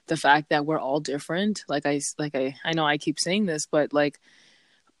the fact that we're all different. I know I keep saying this, but like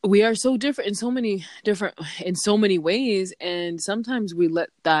we are so different in so many ways, and sometimes we let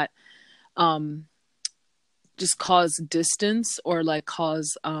that just cause distance or like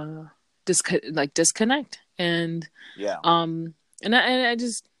cause disconnect. And Yeah. I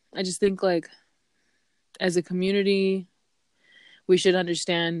just think like as a community we should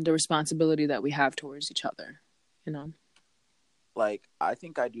understand the responsibility that we have towards each other. Like I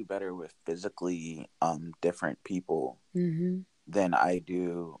think I do better with physically different people Mm-hmm. than I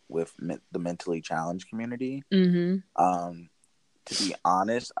do with the mentally challenged community. Mm-hmm. To be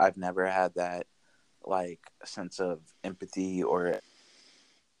honest, I've never had that like sense of empathy or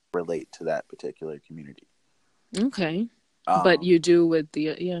relate to that particular community. Okay. But you do with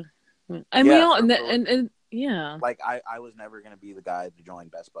the yeah. And we yeah, all and yeah. Like I was never gonna be the guy to join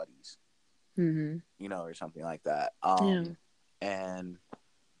Best Buddies. Mm-hmm. Or something like that. Yeah.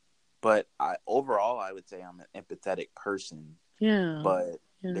 But overall I would say I'm an empathetic person. Yeah. But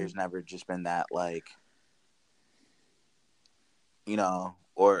there's never just been that like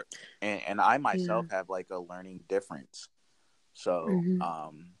or and I myself have like a learning difference. So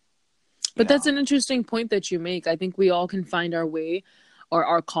but that's an interesting point that you make. I think we all can find our way or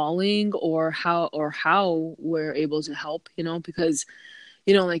our calling or how we're able to help, because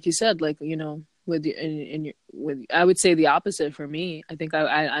like you said, like with I would say the opposite for me. I think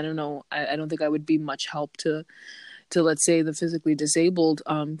I don't know, I don't think I would be much help to let's say the physically disabled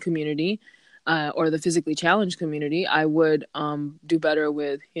community or the physically challenged community. I would do better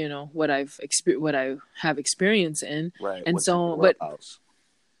with what I have experience in. Right. And What's so in your wheelhouse?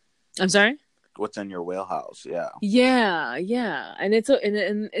 I'm sorry? What's in your wheelhouse? Yeah. Yeah. And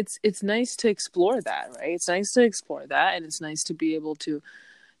it's nice to explore that, right? It's nice to explore that, and it's nice to be able to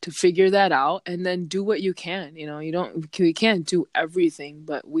figure that out and then do what you can. We can't do everything,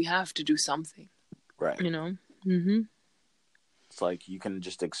 but we have to do something. Right. Mm-hmm. It's like you can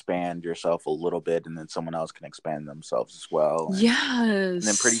just expand yourself a little bit, and then someone else can expand themselves as well. Yes. And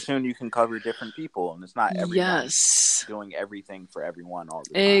then pretty soon you can cover different people, and it's not everyone doing everything for everyone all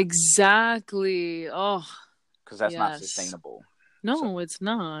the time. Exactly. Oh, because that's not sustainable. No, it's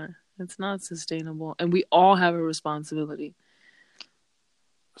not. It's not sustainable, and we all have a responsibility.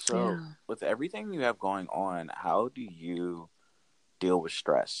 So, with everything you have going on, how do you deal with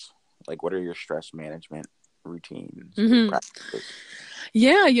stress? Like, what are your stress management routines or practices?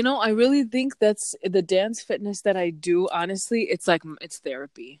 Yeah, I really think that's the dance fitness that I do. Honestly, it's like it's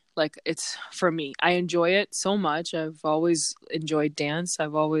therapy. Like it's for me. I enjoy it so much. I've always enjoyed dance.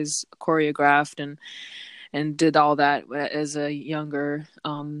 I've always choreographed and did all that as a younger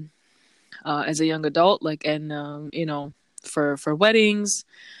as a young adult. Like and for weddings,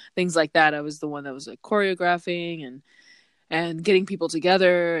 things like that. I was the one that was like choreographing and getting people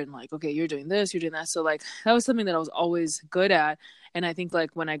together and like, okay, you're doing this, you're doing that. So like that was something that I was always good at. And I think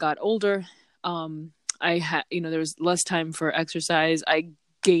like when I got older, I had, there was less time for exercise. I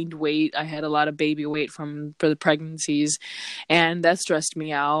gained weight. I had a lot of baby weight for the pregnancies, and that stressed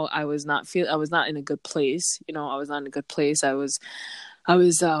me out. I was not in a good place. I was not in a good place. I was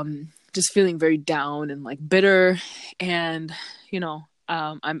just feeling very down and like bitter. And,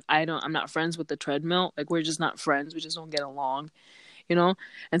 I'm not friends with the treadmill. Like we're just not friends. We just don't get along. And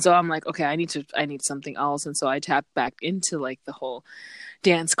so I'm like, okay, I need something else. And so I tapped back into like the whole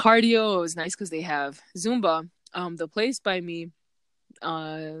dance cardio. It was nice because they have Zumba. The place by me,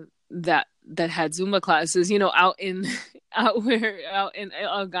 that had Zumba classes, out in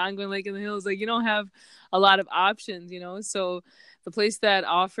Algonquin, like in the hills, like you don't have a lot of options, so the place that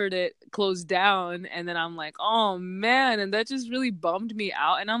offered it closed down. And then I'm like, oh man. And that just really bummed me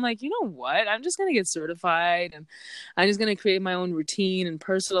out. And I'm like, you know what? I'm just going to get certified and I'm just going to create my own routine and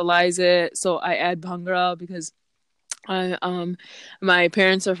personalize it. So I add Bhangra because my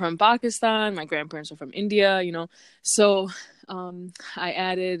parents are from Pakistan. My grandparents are from India, so I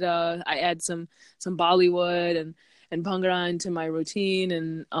add some Bollywood and Bhangra into my routine.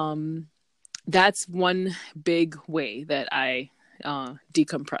 And that's one big way that I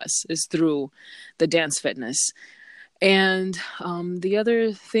decompress is through the dance fitness. And the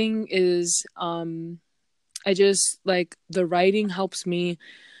other thing is I just like the writing helps me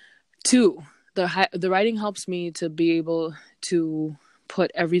too. the writing helps me to be able to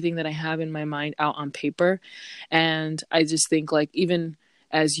put everything that I have in my mind out on paper. And I just think like, even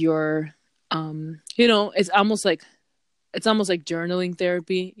as you're, it's almost like journaling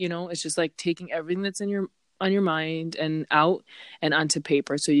therapy, it's just like taking everything that's on your mind and out and onto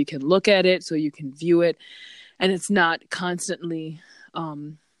paper, so you can look at it, so you can view it, and it's not constantly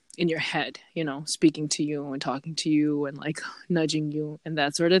in your head, speaking to you and talking to you and like nudging you and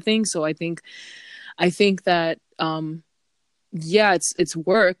that sort of thing. So I think that yeah, it's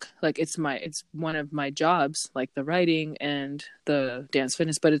work, like it's one of my jobs, like the writing and the dance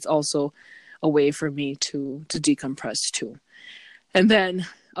fitness, but it's also a way for me to decompress too. And then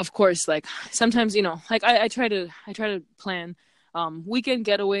of course, like sometimes, like I try to plan weekend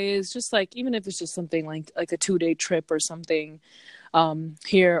getaways, just like, even if it's just something like a 2-day trip or something,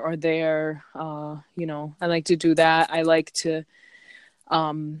 here or there. I like to do that. I like to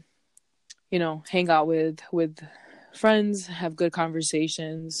hang out with friends, have good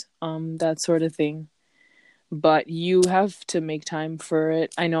conversations, that sort of thing. But you have to make time for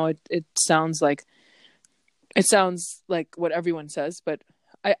it. I know it sounds like what everyone says, but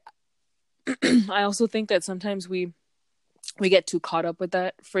I I also think that sometimes we get too caught up with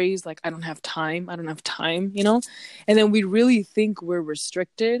that phrase, like I don't have time, and then we really think we're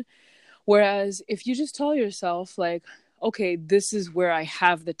restricted. Whereas if you just tell yourself like, okay, this is where I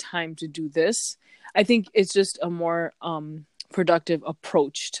have the time to do this, I think it's just a more productive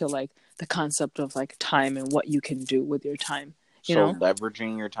approach to like the concept of like time and what you can do with your time.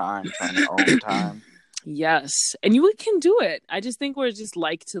 Leveraging your time, trying to own time. Yes, and you can do it. I just think we're just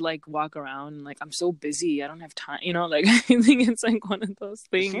like to like walk around and like, I'm so busy, I don't have time. Like I think it's like one of those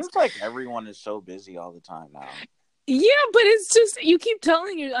things. It seems like everyone is so busy all the time now. Yeah, but it's just, you keep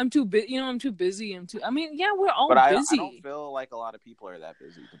telling you I'm too busy. I'm too busy. I mean, yeah, we're all busy. I don't feel like a lot of people are that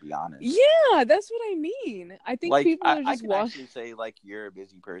busy, to be honest. Yeah, that's what I mean. I think like, people are just. I can actually say like you're a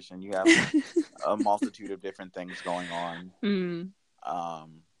busy person. You have a multitude of different things going on.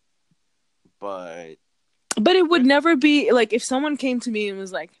 But it would never be like if someone came to me and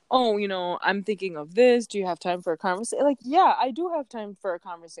was like, "Oh, I'm thinking of this. Do you have time for a conversation?" Like, yeah, I do have time for a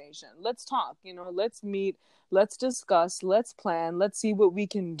conversation. Let's talk. Let's meet. Let's discuss. Let's plan. Let's see what we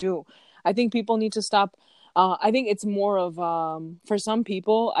can do. I think people need to stop. I think it's more of for some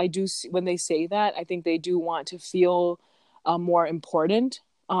people. I do see, when they say that, I think they do want to feel more important.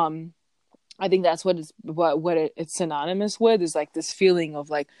 I think that's what it's synonymous with, is like this feeling of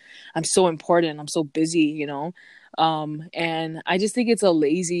like, I'm so important, I'm so busy, and I just think it's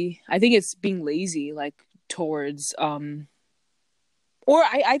being lazy, like towards, or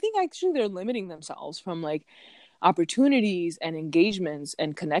I think actually they're limiting themselves from like opportunities and engagements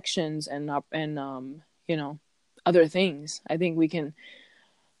and connections and other things. I think we can,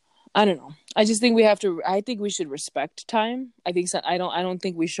 I don't know. I just think I think we should respect time. I don't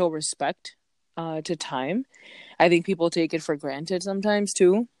think we show respect to time. I think people take it for granted sometimes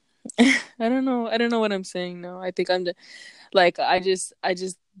too. I don't know what I'm saying now. I think I just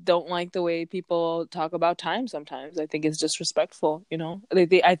don't like the way people talk about time sometimes. I think it's disrespectful,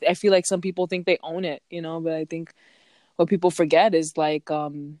 I feel like some people think they own it, but I think what people forget is like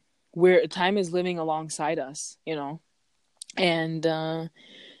where time is living alongside us, and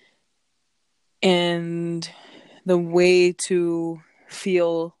the way to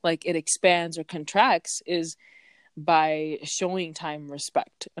feel like it expands or contracts is by showing time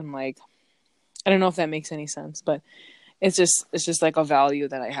respect. And like, I don't know if that makes any sense, but it's just like a value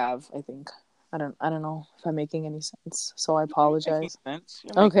that I have, I think. I don't know if I'm making any sense, so I apologize.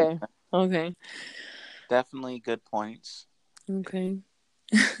 Okay. Definitely good points. Okay.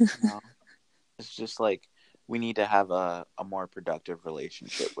 It's just like we need to have a more productive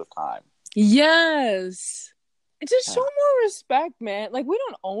relationship with time. Yes. Just show more respect, man. Like, we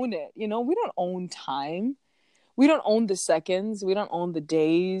don't own it, we don't own time. We don't own the seconds. We don't own the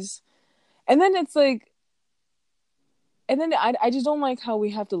days. And then it's like, I just don't like how we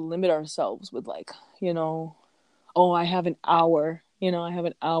have to limit ourselves with like, oh, I have an hour, I have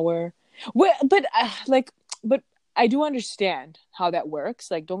an hour. But I do understand how that works.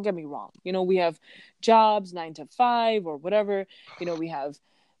 Like, don't get me wrong. We have jobs 9 to 5 or whatever, we have,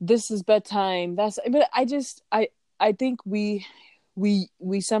 this is bedtime. But I think we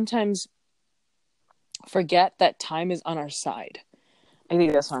sometimes forget that time is on our side. I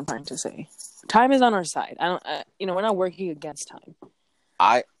think that's what I'm trying to say. Time is on our side. We're not working against time.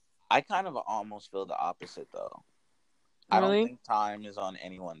 I kind of almost feel the opposite though. Really? I don't think time is on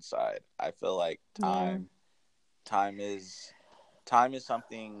anyone's side. I feel like time is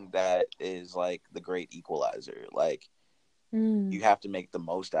something that is like the great equalizer. Like, you have to make the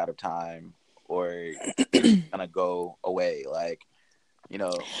most out of time, or is it gonna go away? Like, you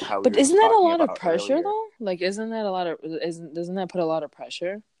know, how we But were isn't just that a talking lot of about pressure earlier. though? Like, doesn't that put a lot of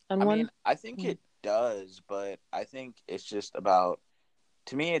pressure on I one? mean, I think it does, but I think it's just about,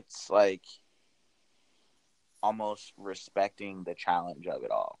 to me, it's like almost respecting the challenge of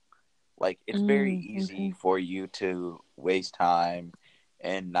it all. Like, it's very easy for you to waste time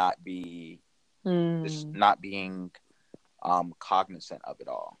and not be just not being cognizant of it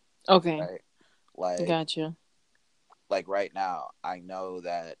all. Okay. Right? Like, Gotcha. like right now, I know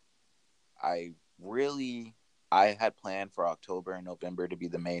that I I had planned for October and November to be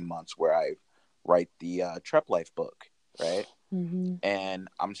the main months where I write the Trep Life book, right? Mm-hmm. And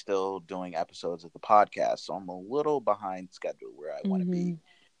I'm still doing episodes of the podcast, so I'm a little behind schedule where I want to be.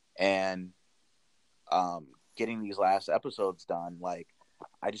 And getting these last episodes done, like,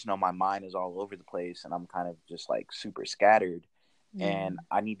 I just know my mind is all over the place and I'm kind of just like super scattered. And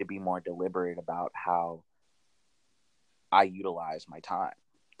I need to be more deliberate about how I utilize my time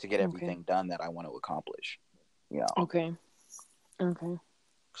to get everything done that I want to accomplish. You know? Okay.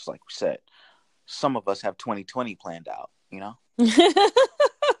 Because like we said, some of us have 2020 planned out, you know?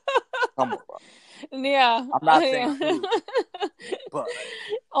 Some of us. Yeah. I'm not saying who, but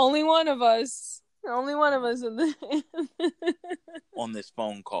only one of us in the on this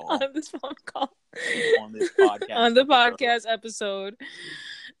phone call. On this podcast. On the podcast episode.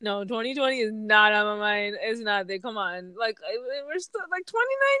 No, 2020 is not on my mind. It's not. Come on. Like, we're still like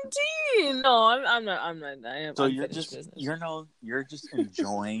 2019. No, I'm not. So you're just business. You're just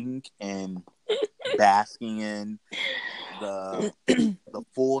enjoying and basking in the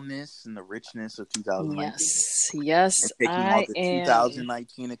fullness and the richness of 2019. Yes, and taking all the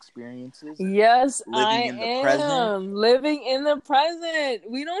 2019 experiences. Yes, living in the present. Living in the present.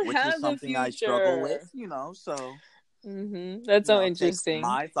 We don't have the future. Which is something I struggle with, you know. So that's so interesting.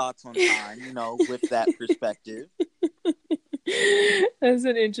 My thoughts on time, you know, with that perspective.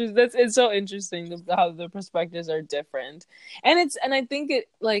 It's so interesting how the perspectives are different, and I think it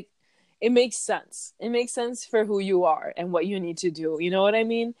makes sense. It makes sense for who you are and what you need to do. You know what I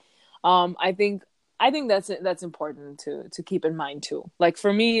mean? I think that's important to keep in mind too. Like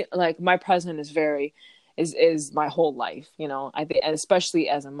for me, like my present is my whole life. You know, I think, especially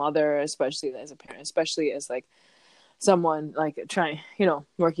as a mother, especially as a parent, especially as like someone like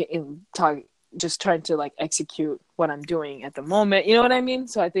just trying to like execute what I'm doing at the moment. You know what I mean?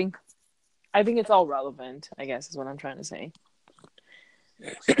 So I think it's all relevant, I guess, is what I'm trying to say.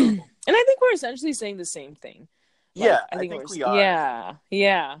 And I think we're essentially saying the same thing. Like, I think we are.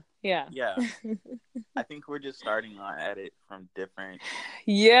 Yeah. I think we're just starting at it from different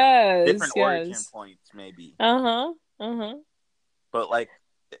origin points, maybe. But like,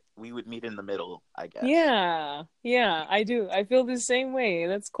 we would meet in the middle, I guess. Yeah, I do. I feel the same way.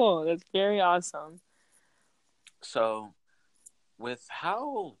 That's cool. That's very awesome. So, with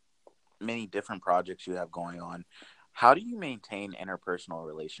how many different projects you have going on, how do you maintain interpersonal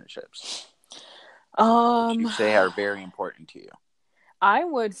relationships? Which you say are very important to you. I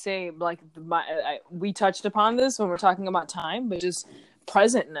would say, like, we touched upon this when we're talking about time, but just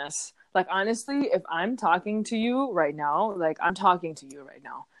presentness. Like, honestly, if I'm talking to you right now, like, I'm talking to you right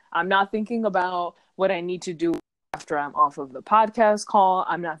now. I'm not thinking about what I need to do after I'm off of the podcast call.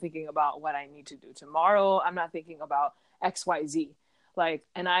 I'm not thinking about what I need to do tomorrow. I'm not thinking about XYZ. Like,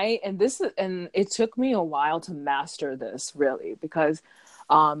 and it took me a while to master this, really, because,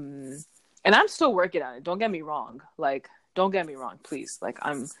 and I'm still working on it. Don't get me wrong. Like, don't get me wrong, please. Like,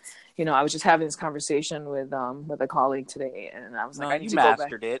 I was just having this conversation with a colleague today, and I was like, I need to go back. You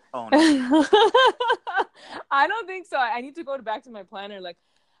mastered it. Oh, no. I don't think so. I need to go back to my planner. Like,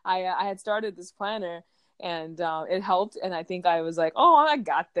 I had started this planner, and it helped. And I think I was like, oh, I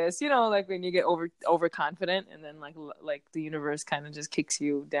got this. You know, like when you get overconfident, and then like the universe kind of just kicks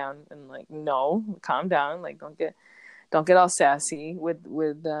you down and like, no, calm down. Like, don't get all sassy with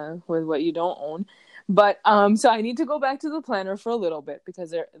what you don't own. But so I need to go back to the planner for a little bit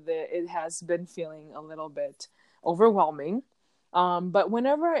because it has been feeling a little bit overwhelming. But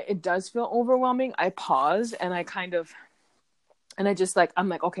whenever it does feel overwhelming, I pause and I just like, I'm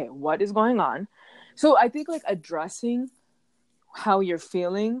like, okay, what is going on? So I think like addressing how you're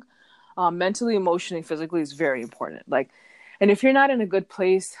feeling mentally, emotionally, physically is very important. Like, and if you're not in a good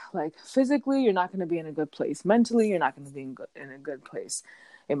place, like physically, you're not going to be in a good place. Mentally, you're not going to be in a good place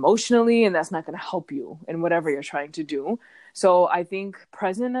emotionally, and that's not going to help you in whatever you're trying to do. So I think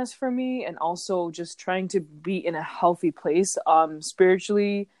presentness for me, and also just trying to be in a healthy place,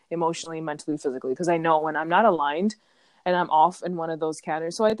 spiritually, emotionally, mentally, physically, because I know when I'm not aligned and I'm off in one of those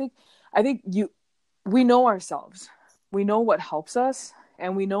categories. So I think we know ourselves. We know what helps us,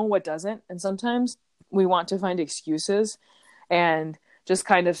 and we know what doesn't. And sometimes we want to find excuses and just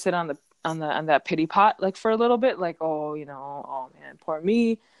kind of sit on that pity pot, like for a little bit, like, oh, oh man, poor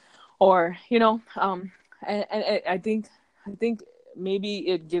me. Or, and I think maybe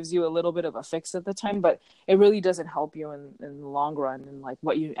it gives you a little bit of a fix at the time, but it really doesn't help you in the long run and like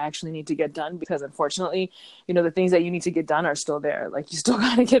what you actually need to get done, because unfortunately, the things that you need to get done are still there. Like, you still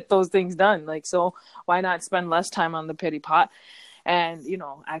got to get those things done. Like, so why not spend less time on the pity pot and,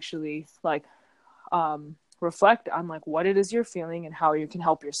 actually like reflect on like what it is you're feeling and how you can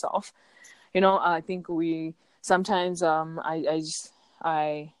help yourself. I think we sometimes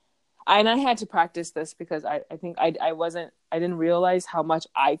and I had to practice this because I think I didn't realize how much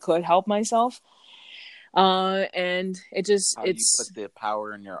I could help myself. And it just, you put the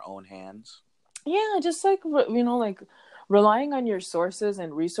power in your own hands. Yeah. Just like, like relying on your sources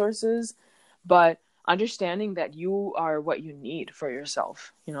and resources, but understanding that you are what you need for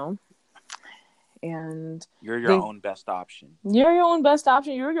yourself, and you're your own best option. You're your own best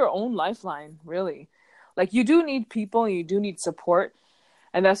option. You're your own lifeline, really. Like, you do need people, and you do need support.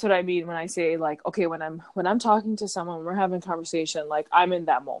 And that's what I mean when I say, like, okay, when I'm talking to someone, we're having a conversation, like, I'm in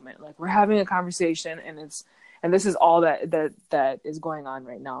that moment, like, we're having a conversation, and this is all that is going on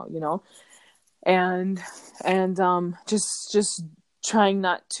right now, and just trying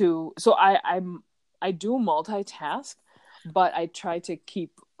not to. So I do multitask, but I try to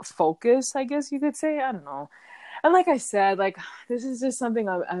keep focus, I guess you could say. I don't know. And like I said, like, this is just something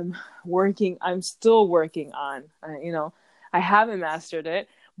I'm still working on, I haven't mastered it,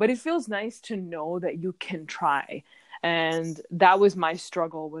 but it feels nice to know that you can try. And that was my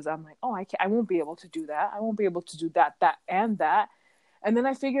struggle, was I'm like, oh, I won't be able to do that. I won't be able to do that, and that. And then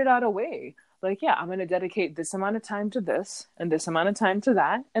I figured out a way. Like, yeah, I'm going to dedicate this amount of time to this, and this amount of time to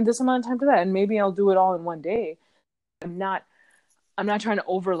that, and this amount of time to that. And maybe I'll do it all in one day. I'm not trying to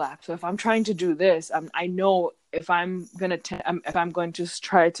overlap. So if I'm trying to do this, I know if I'm going to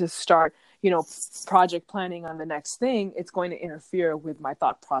try to start, project planning on the next thing, it's going to interfere with my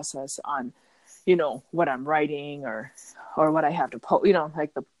thought process on, what I'm writing or what I have to post,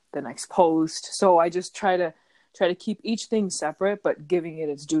 like the next post. So I just try to keep each thing separate, but giving it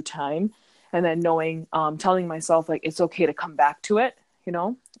its due time, and then knowing, telling myself, like, it's okay to come back to it,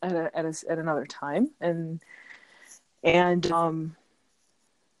 at another time. And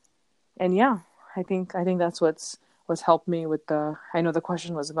yeah, I think that's what's helped me with I know the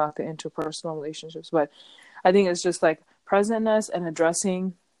question was about the interpersonal relationships, but I think it's just like presentness and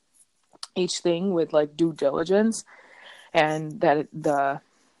addressing each thing with like due diligence, and and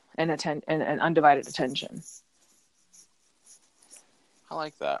undivided attention. I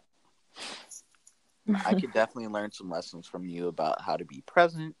like that. I could definitely learn some lessons from you about how to be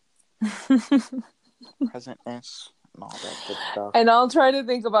present, presentness, and all that good stuff. And I'll try to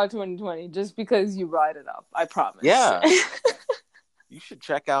think about 2020 just because you brought it up. I promise. Yeah. You should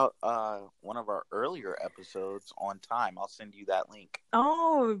check out one of our earlier episodes on time. I'll send you that link.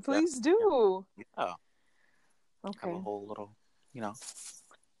 Oh, please do. Yeah. Okay. Have a whole little,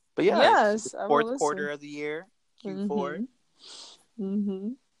 But yeah, yes, it's the fourth quarter of the year, Q4.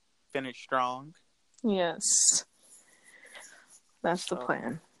 Mm-hmm. Finish strong. Yes. That's the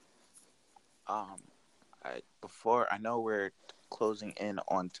plan. I know we're closing in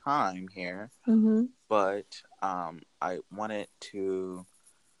on time here, but I wanted to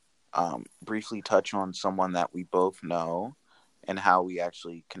briefly touch on someone that we both know and how we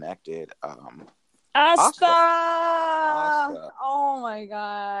actually connected. Asta! Oh my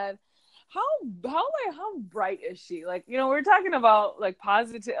God. How bright is she? Like, we're talking about like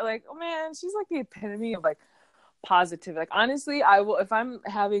positive, like, oh man, she's like the epitome of like positive. Like, honestly, I will, if I'm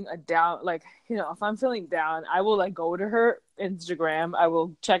having a down, like, if I'm feeling down, I will like go to her Instagram. I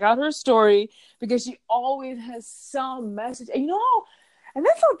will check out her story because she always has some message. And and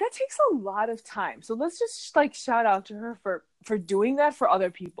that takes a lot of time. So let's just like shout out to her for doing that for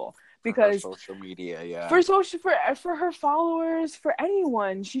other people. Because for social media, yeah. For her followers, for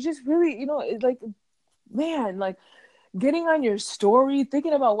anyone. She just really, like, man, like, getting on your story,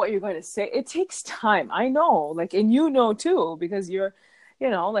 thinking about what you're going to say, it takes time. I know, like, and too, because you're,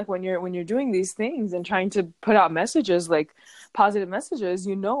 like when you're doing these things and trying to put out messages, like positive messages,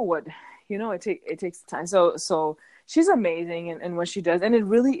 it takes time. So she's amazing in what she does. And it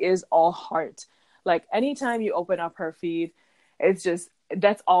really is all heart. Like, anytime you open up her feed, it's just,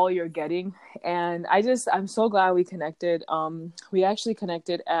 that's all you're getting. And I'm so glad we connected. We actually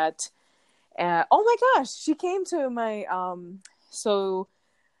connected at oh my gosh, she came to my, so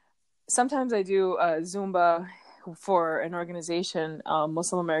sometimes I do Zumba for an organization,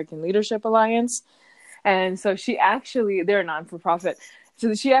 Muslim American Leadership Alliance. And so they're a non-for-profit.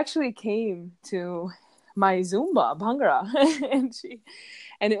 So she actually came to my Zumba Bhangra,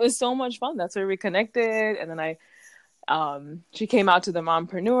 and it was so much fun. That's where we connected. And then she came out to the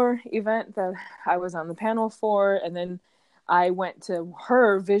Mompreneur event that I was on the panel for, and then I went to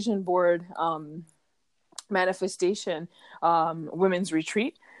her vision board manifestation women's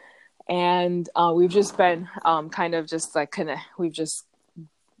retreat, and we've just been kind of just like we've just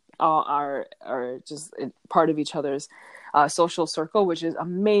are just part of each other's social circle, which is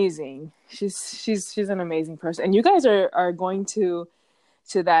amazing. She's an amazing person, and you guys are going to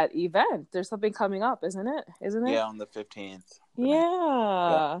that event. There's something coming up, isn't it? Yeah, on the 15th.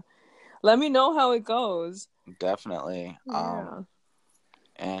 Yeah. Let me know how it goes. Definitely. Yeah.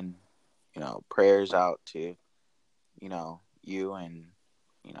 And prayers out to you and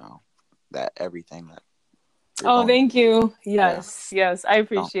that everything that thank you. Yes I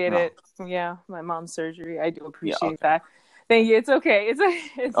appreciate it. Yeah, my mom's surgery, I do appreciate that. Thank you. It's okay.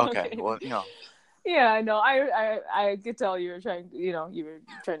 It's okay. Well, yeah, I know. I could tell you were trying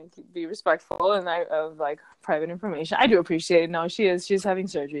to be respectful, and I of like private information. I do appreciate it. No, she's having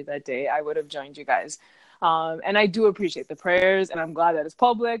surgery that day. I would have joined you guys. And I do appreciate the prayers, and I'm glad that it's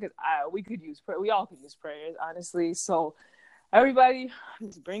public. We could use prayer. We all could use prayers, honestly. So everybody,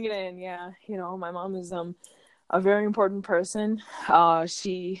 just bring it in. Yeah, my mom is a very important person.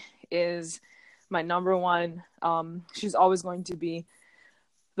 She is my number one. She's always going to be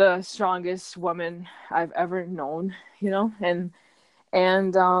the strongest woman I've ever known.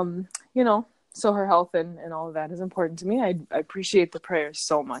 And so her health and all of that is important to me. I appreciate the prayers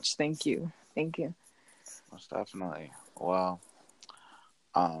so much. Thank you. Most definitely. Well,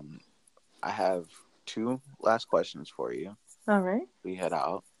 I have 2 last questions for you. All right. We head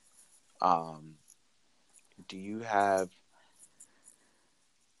out. Do you have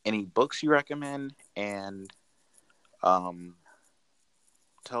any books you recommend? And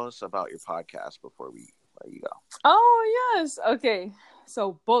tell us about your podcast before we let you go. Oh, yes. Okay.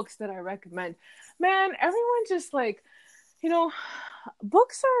 So books that I recommend. Man, everyone just like,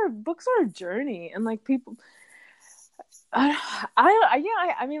 books are a journey, and like people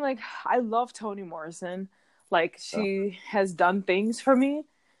I mean, like, I love Toni Morrison. Like, she has done things for me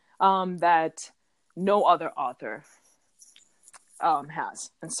that no other author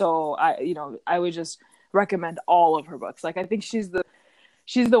has. And so I would just recommend all of her books. Like, I think she's the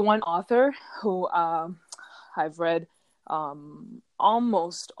one author who I've read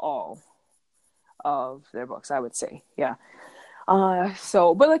almost all of their books, I would say. Yeah.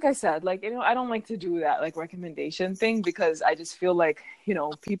 But like I said, like, I don't like to do that like recommendation thing, because I just feel like,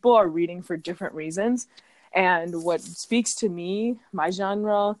 people are reading for different reasons, and what speaks to me, my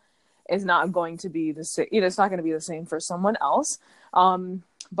genre, is not going to be the same. It's not going to be the same for someone else.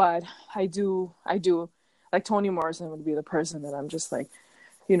 But I do like Toni Morrison would be the person that I'm just like,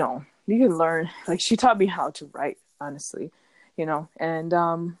 you can learn. Like, she taught me how to write, honestly, and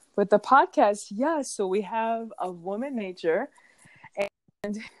with the podcast, yes. So we have Of Woman Nature,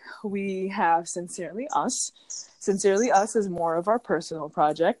 and we have Sincerely Us. Sincerely Us is more of our personal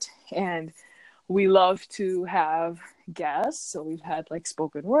project, and we love to have guests. So we've had like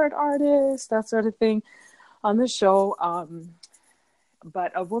spoken word artists, that sort of thing on the show.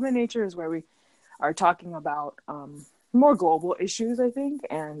 But Of Woman Nature is where we are talking about more global issues, I think,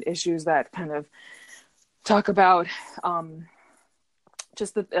 and issues that kind of talk about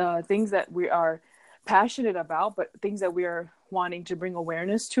just the things that we are passionate about, but things that we are wanting to bring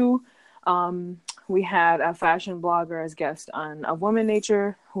awareness to. We had a fashion blogger as guest on Of Woman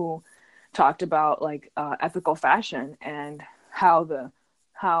Nature who talked about like ethical fashion, and how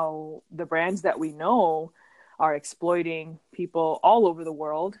the brands that we know are exploiting people all over the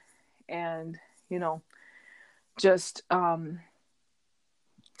world, and just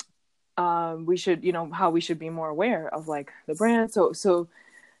we should how we should be more aware of like the brand. So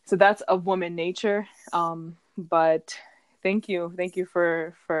that's Of Woman Nature. But thank you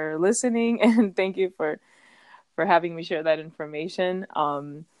for listening, and thank you for having me share that information.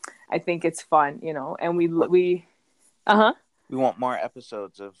 I think it's fun, and we we want more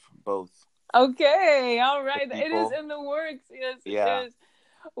episodes of both. Okay, all right. It is in the works. Yes, yeah. It is.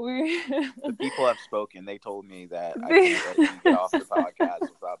 The people have spoken. They told me that I can't let you get off the podcast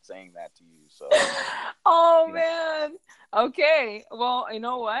without saying that to you. So. Oh man. Okay. Well, you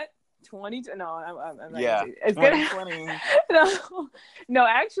know what? 20. No, I'm not. Yeah. It's 2020. No,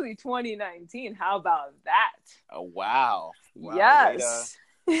 actually 2019. How about that? Oh wow. Yes.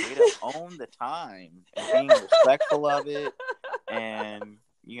 Way to own the time and being respectful of it, and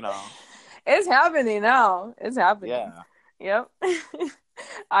it's happening now. It's happening. Yeah. Yep.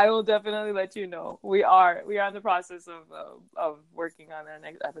 I will definitely let you know. We are in the process of working on our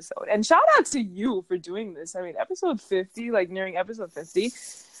next episode. And shout out to you for doing this. I mean, episode 50, like nearing episode 50,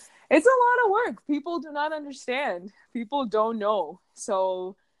 it's a lot of work. People do not understand. People don't know.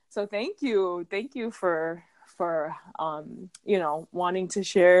 So thank you for wanting to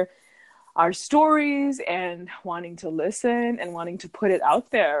share our stories and wanting to listen and wanting to put it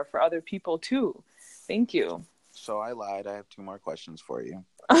out there for other people too. Thank you. So I lied. I have 2 more questions for you.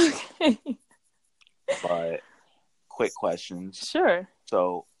 Okay. But quick questions. Sure.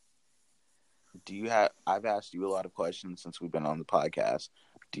 So I've asked you a lot of questions since we've been on the podcast.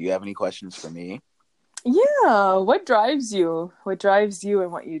 Do you have any questions for me? Yeah. What drives you? What drives you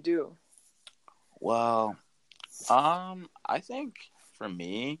and what you do? Well, I think for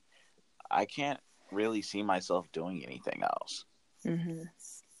me, I can't really see myself doing anything else. Mm-hmm.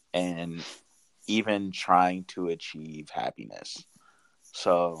 And even trying to achieve happiness.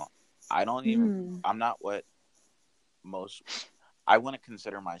 So I don't even, I'm not what most, I wouldn't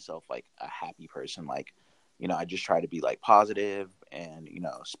consider myself like a happy person. Like, I just try to be like positive and,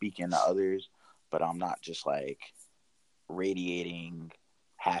 speaking to others, but I'm not just like radiating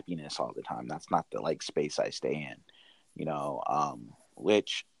happiness all the time. That's not the like space I stay in,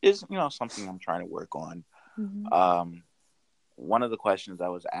 which is, something I'm trying to work on. Mm-hmm. One of the questions that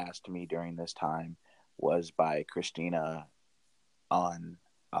was asked to me during this time was by Christina on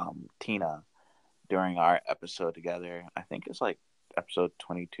Tina during our episode together. I think it's like episode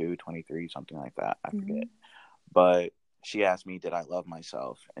 22, 23, something like that. I forget. But she asked me, did I love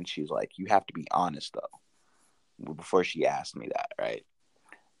myself? And she's like, you have to be honest, though, before she asked me that, right?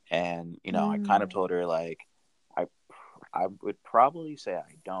 And, I kind of told her, like, I would probably say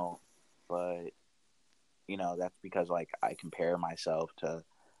I don't, but that's because like I compare myself to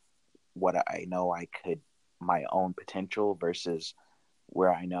what I know I could, my own potential versus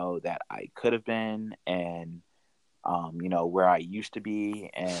where I know that I could have been, and where I used to be,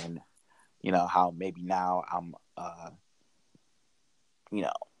 and how maybe now I'm a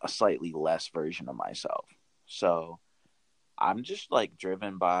slightly less version of myself. So I'm just like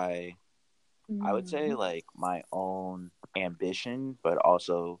driven by, I would say, like my own ambition, but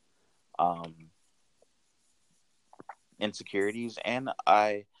also insecurities. And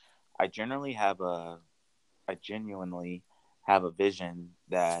I genuinely have a vision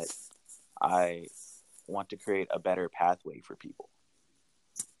that I want to create a better pathway for people.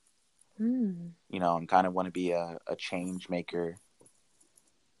 And kind of want to be a change maker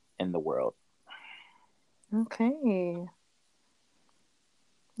in the world. Okay.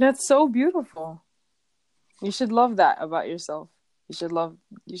 That's so beautiful. You should love that about yourself. You should love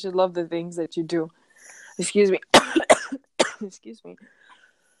the things that you do. Excuse me. Excuse me.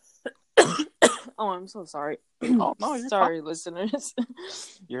 Oh, I'm so sorry. Oh no, you're sorry, fine. Listeners.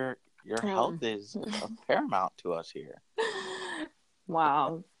 Your health is paramount to us here.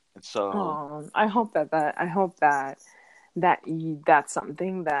 Wow. So I hope that's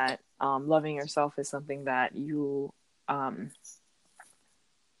something that loving yourself is something that you are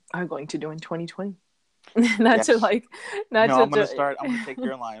going to do in 2020. I'm gonna take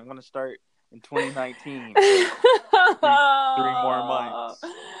your line. I'm gonna start in 2019. three more months.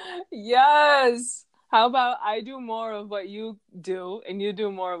 Yes. How about I do more of what you do and you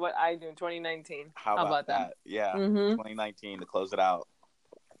do more of what I do in 2019? How about that? Yeah. 2019 to close it out.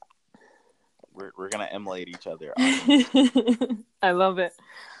 We're gonna emulate each other. I love it.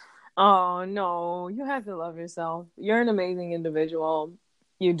 Oh no, you have to love yourself. You're an amazing individual.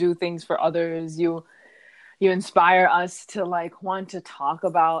 You do things for others. You inspire us to like want to talk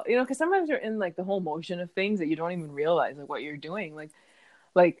about, because sometimes you're in like the whole motion of things that you don't even realize like what you're doing.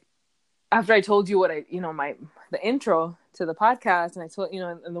 Like after I told you what the intro to the podcast, and I told,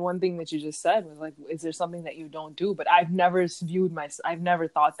 and the one thing that you just said was like, is there something that you don't do? But I've never I've never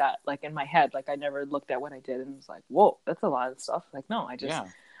thought that like in my head. Like I never looked at what I did and was like, whoa, that's a lot of stuff. Like, no, I just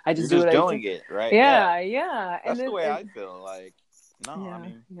do what doing it, right? Yeah. That's the way I feel. Like, no, I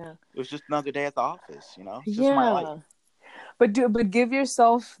mean, it was just another day at the office, It's just my life. But give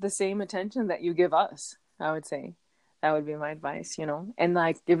yourself the same attention that you give us, I would say. That would be my advice, and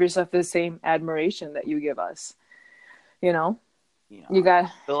like give yourself the same admiration that you give us, You got.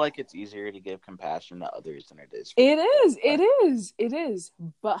 I feel like it's easier to give compassion to others than it is. It is.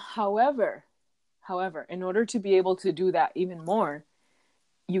 But however, in order to be able to do that even more,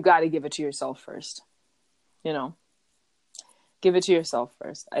 you got to give it to yourself first. Give it to yourself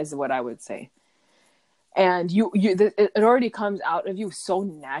first is what I would say. And it already comes out of you so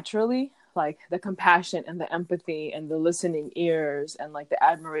naturally. Like the compassion and the empathy and the listening ears and like the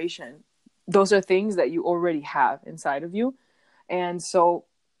admiration, those are things that you already have inside of you. And so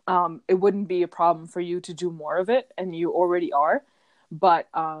it wouldn't be a problem for you to do more of it, and you already are. But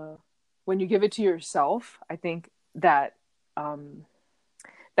when you give it to yourself, I think that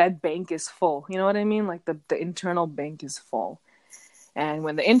that bank is full. You know what I mean? Like the internal bank is full. And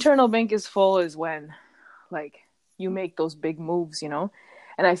when the internal bank is full is when like you make those big moves, you know?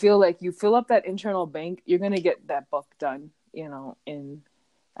 And I feel like you fill up that internal bank, you're going to get that book done, you know,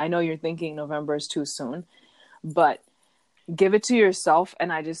 I know you're thinking November is too soon, but give it to yourself.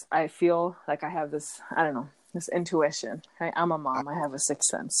 And I feel like I have this, I don't know, this intuition, right? I'm a mom. I have a sixth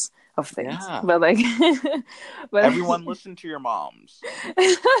sense of things, but like, but everyone listen to your moms.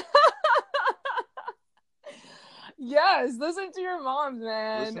 Yes, listen to your moms,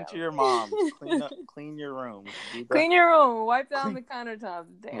 man. Listen to your moms. Clean your room. Clean your room. Wipe down the countertops.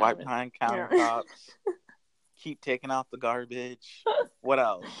 Damn Wipe behind countertops. Keep taking out the garbage. What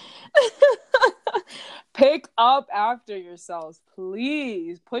else? Pick up after yourselves,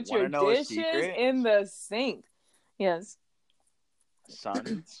 please. Put your dishes in the sink. Yes.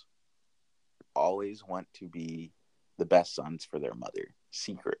 Sons always want to be the best sons for their mother,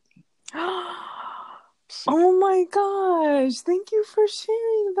 secretly. Oh my gosh. Thank you for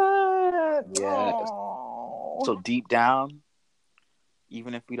sharing that. Yes. Oh. So deep down,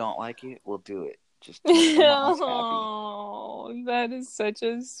 even if we don't like it, we'll do it. Just to make oh, that is such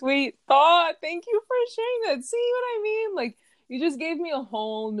a sweet thought. Thank you for sharing that. See what I mean? Like, you just gave me a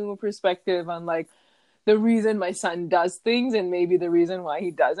whole new perspective on like the reason my son does things and maybe the reason why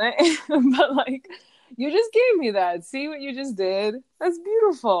he doesn't. But like, you just gave me that. See what you just did? That's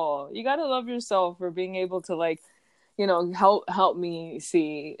beautiful. You gotta love yourself for being able to like, you know, help me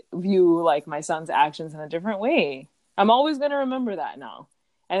view like my son's actions in a different way. I'm always gonna remember that now,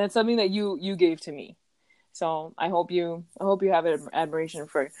 and it's something that you gave to me. So I hope you have admiration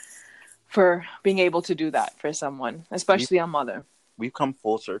for being able to do that for someone, especially a mother. We've come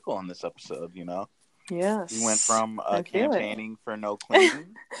full circle on this episode, you know. Yes. We went from campaigning for no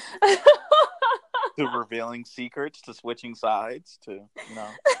cleaning. To revealing secrets, to switching sides, to, you know,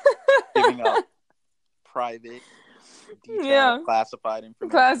 giving up private, detailed, classified information.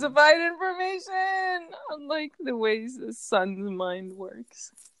 Classified information! Unlike the ways the son's mind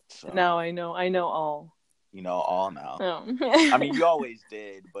works. So, now I know all. You know all now. Oh. I mean, you always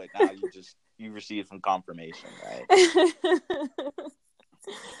did, but now you received some confirmation, right?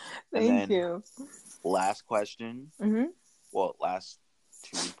 Thank you. Last question. Mm-hmm. Well, last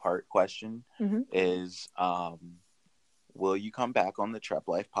 2-part question is, will you come back on the Trep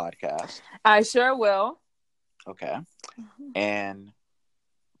Life podcast? I sure will. Okay. And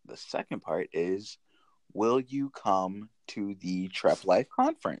the second part is, will you come to the Trep Life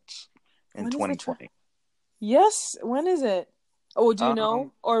conference in 2020? Yes. When is it? Oh, do you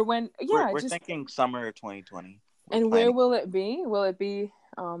know? Or when? Yeah. We're thinking summer 2020. And where will it be? Will it be...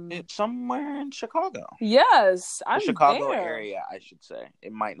 it's somewhere in Chicago. Yes, I'm the Chicago there. area, I should say.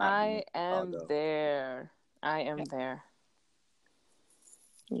 It might not be. I am there.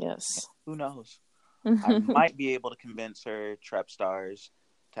 Yes. Who knows? I might be able to convince her Trep Stars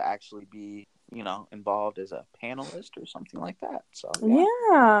to actually be, you know, involved as a panelist or something like that. So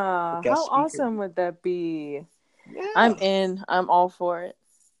yeah. How awesome would that be? Yeah. I'm in. I'm all for it.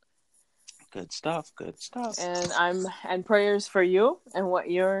 Good stuff. And prayers for you and what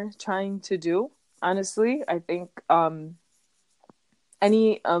you're trying to do. Honestly, I think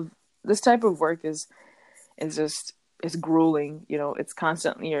any of this type of work is grueling. You know, it's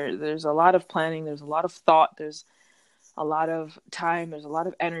constantly there's a lot of planning, there's a lot of thought, there's a lot of time, there's a lot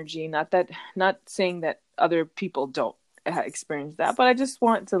of energy. Not saying that other people don't experience that, but I just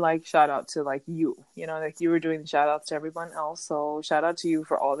want to like shout out to like you know, like you were doing shout outs to everyone else, so shout out to you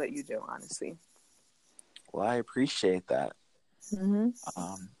for all that you do, honestly. Well, I appreciate that.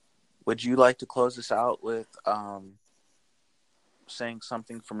 Would you like to close this out with saying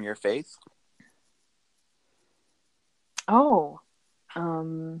something from your faith?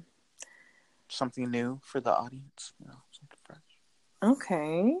 Something new for the audience, you know, something fresh.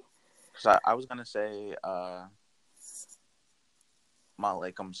 Okay. Because I was gonna say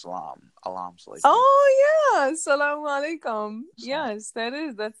Malaikum salam. Alam salam. Oh yeah, salam alaikum. Yes,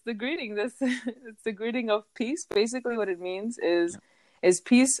 that's the greeting. That's the greeting of peace. Basically, what it means is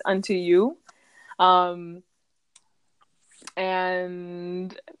peace unto you. And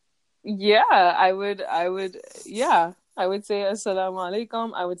yeah, I would say assalamu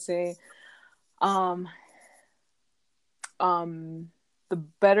alaikum. I would say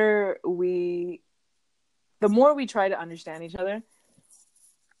the more we try to understand each other,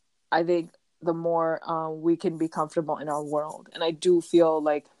 I think the more we can be comfortable in our world. And I do feel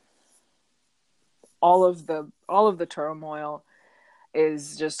like all of the turmoil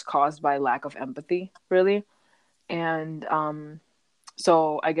is just caused by lack of empathy, really. And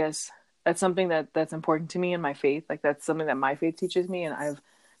so I guess that's something that's important to me in my faith. Like, that's something that my faith teaches me, and I've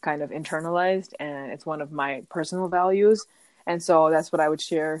kind of internalized, and it's one of my personal values. And so that's what I would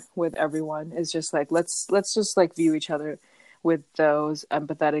share with everyone, is just like, let's just like view each other with those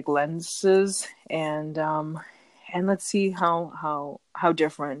empathetic lenses, and let's see how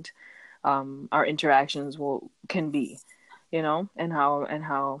different our interactions can be, you know, and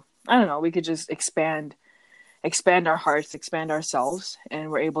how I don't know, we could just expand our hearts, expand ourselves,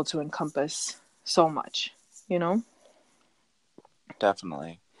 and we're able to encompass so much, you know?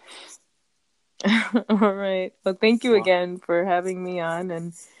 Definitely. All right. Well, thank you again for having me on,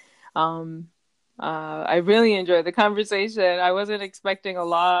 and I really enjoyed the conversation. I wasn't expecting a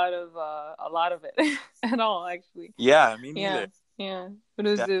lot of it at all, actually. Yeah, me neither. Yeah. But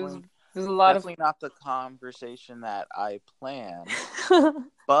it was a lot definitely not the conversation that I planned,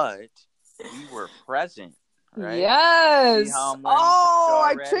 but we were present. Right? Yes.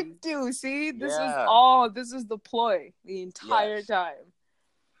 I tricked you. See, this is the ploy the entire time.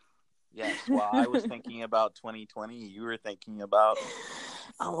 Yes. While I was thinking about 2020, you were thinking about.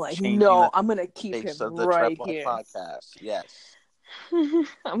 I'm like, no, I'm gonna keep him right here. Podcast. Yes.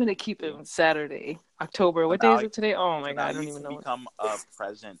 I'm gonna keep him Saturday, October. What day is it today? Oh my god, I don't even know. Become a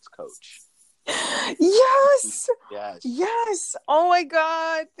presence coach. Yes. Yes. Yes. Oh my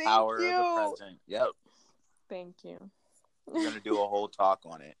god. Thank you. Power of the present. Yep. Thank you. We're going to do a whole talk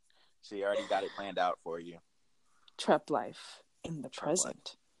on it. So you already got it planned out for you. Trep life in the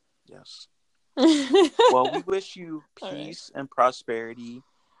present. Yes. Well, we wish you peace and prosperity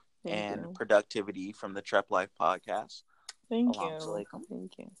and productivity from the Trep Life podcast. Thank you.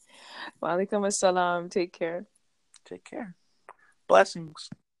 Thank you. Walaikum assalam. Take care. Take care. Blessings.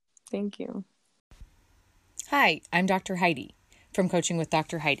 Thank you. Hi, I'm Dr. Heidi from Coaching with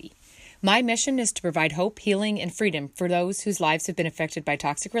Dr. Heidi. My mission is to provide hope, healing, and freedom for those whose lives have been affected by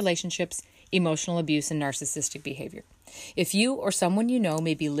toxic relationships, emotional abuse, and narcissistic behavior. If you or someone you know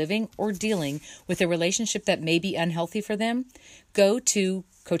may be living or dealing with a relationship that may be unhealthy for them, go to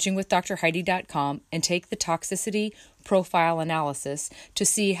coachingwithdrheidi.com and take the toxicity profile analysis to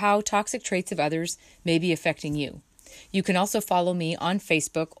see how toxic traits of others may be affecting you. You can also follow me on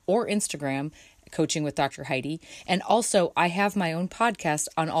Facebook or Instagram, Coaching with Dr. Heidi. And also, I have my own podcast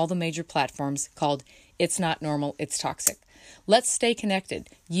on all the major platforms called It's Not Normal, It's Toxic. Let's stay connected.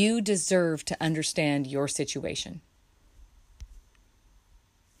 You deserve to understand your situation.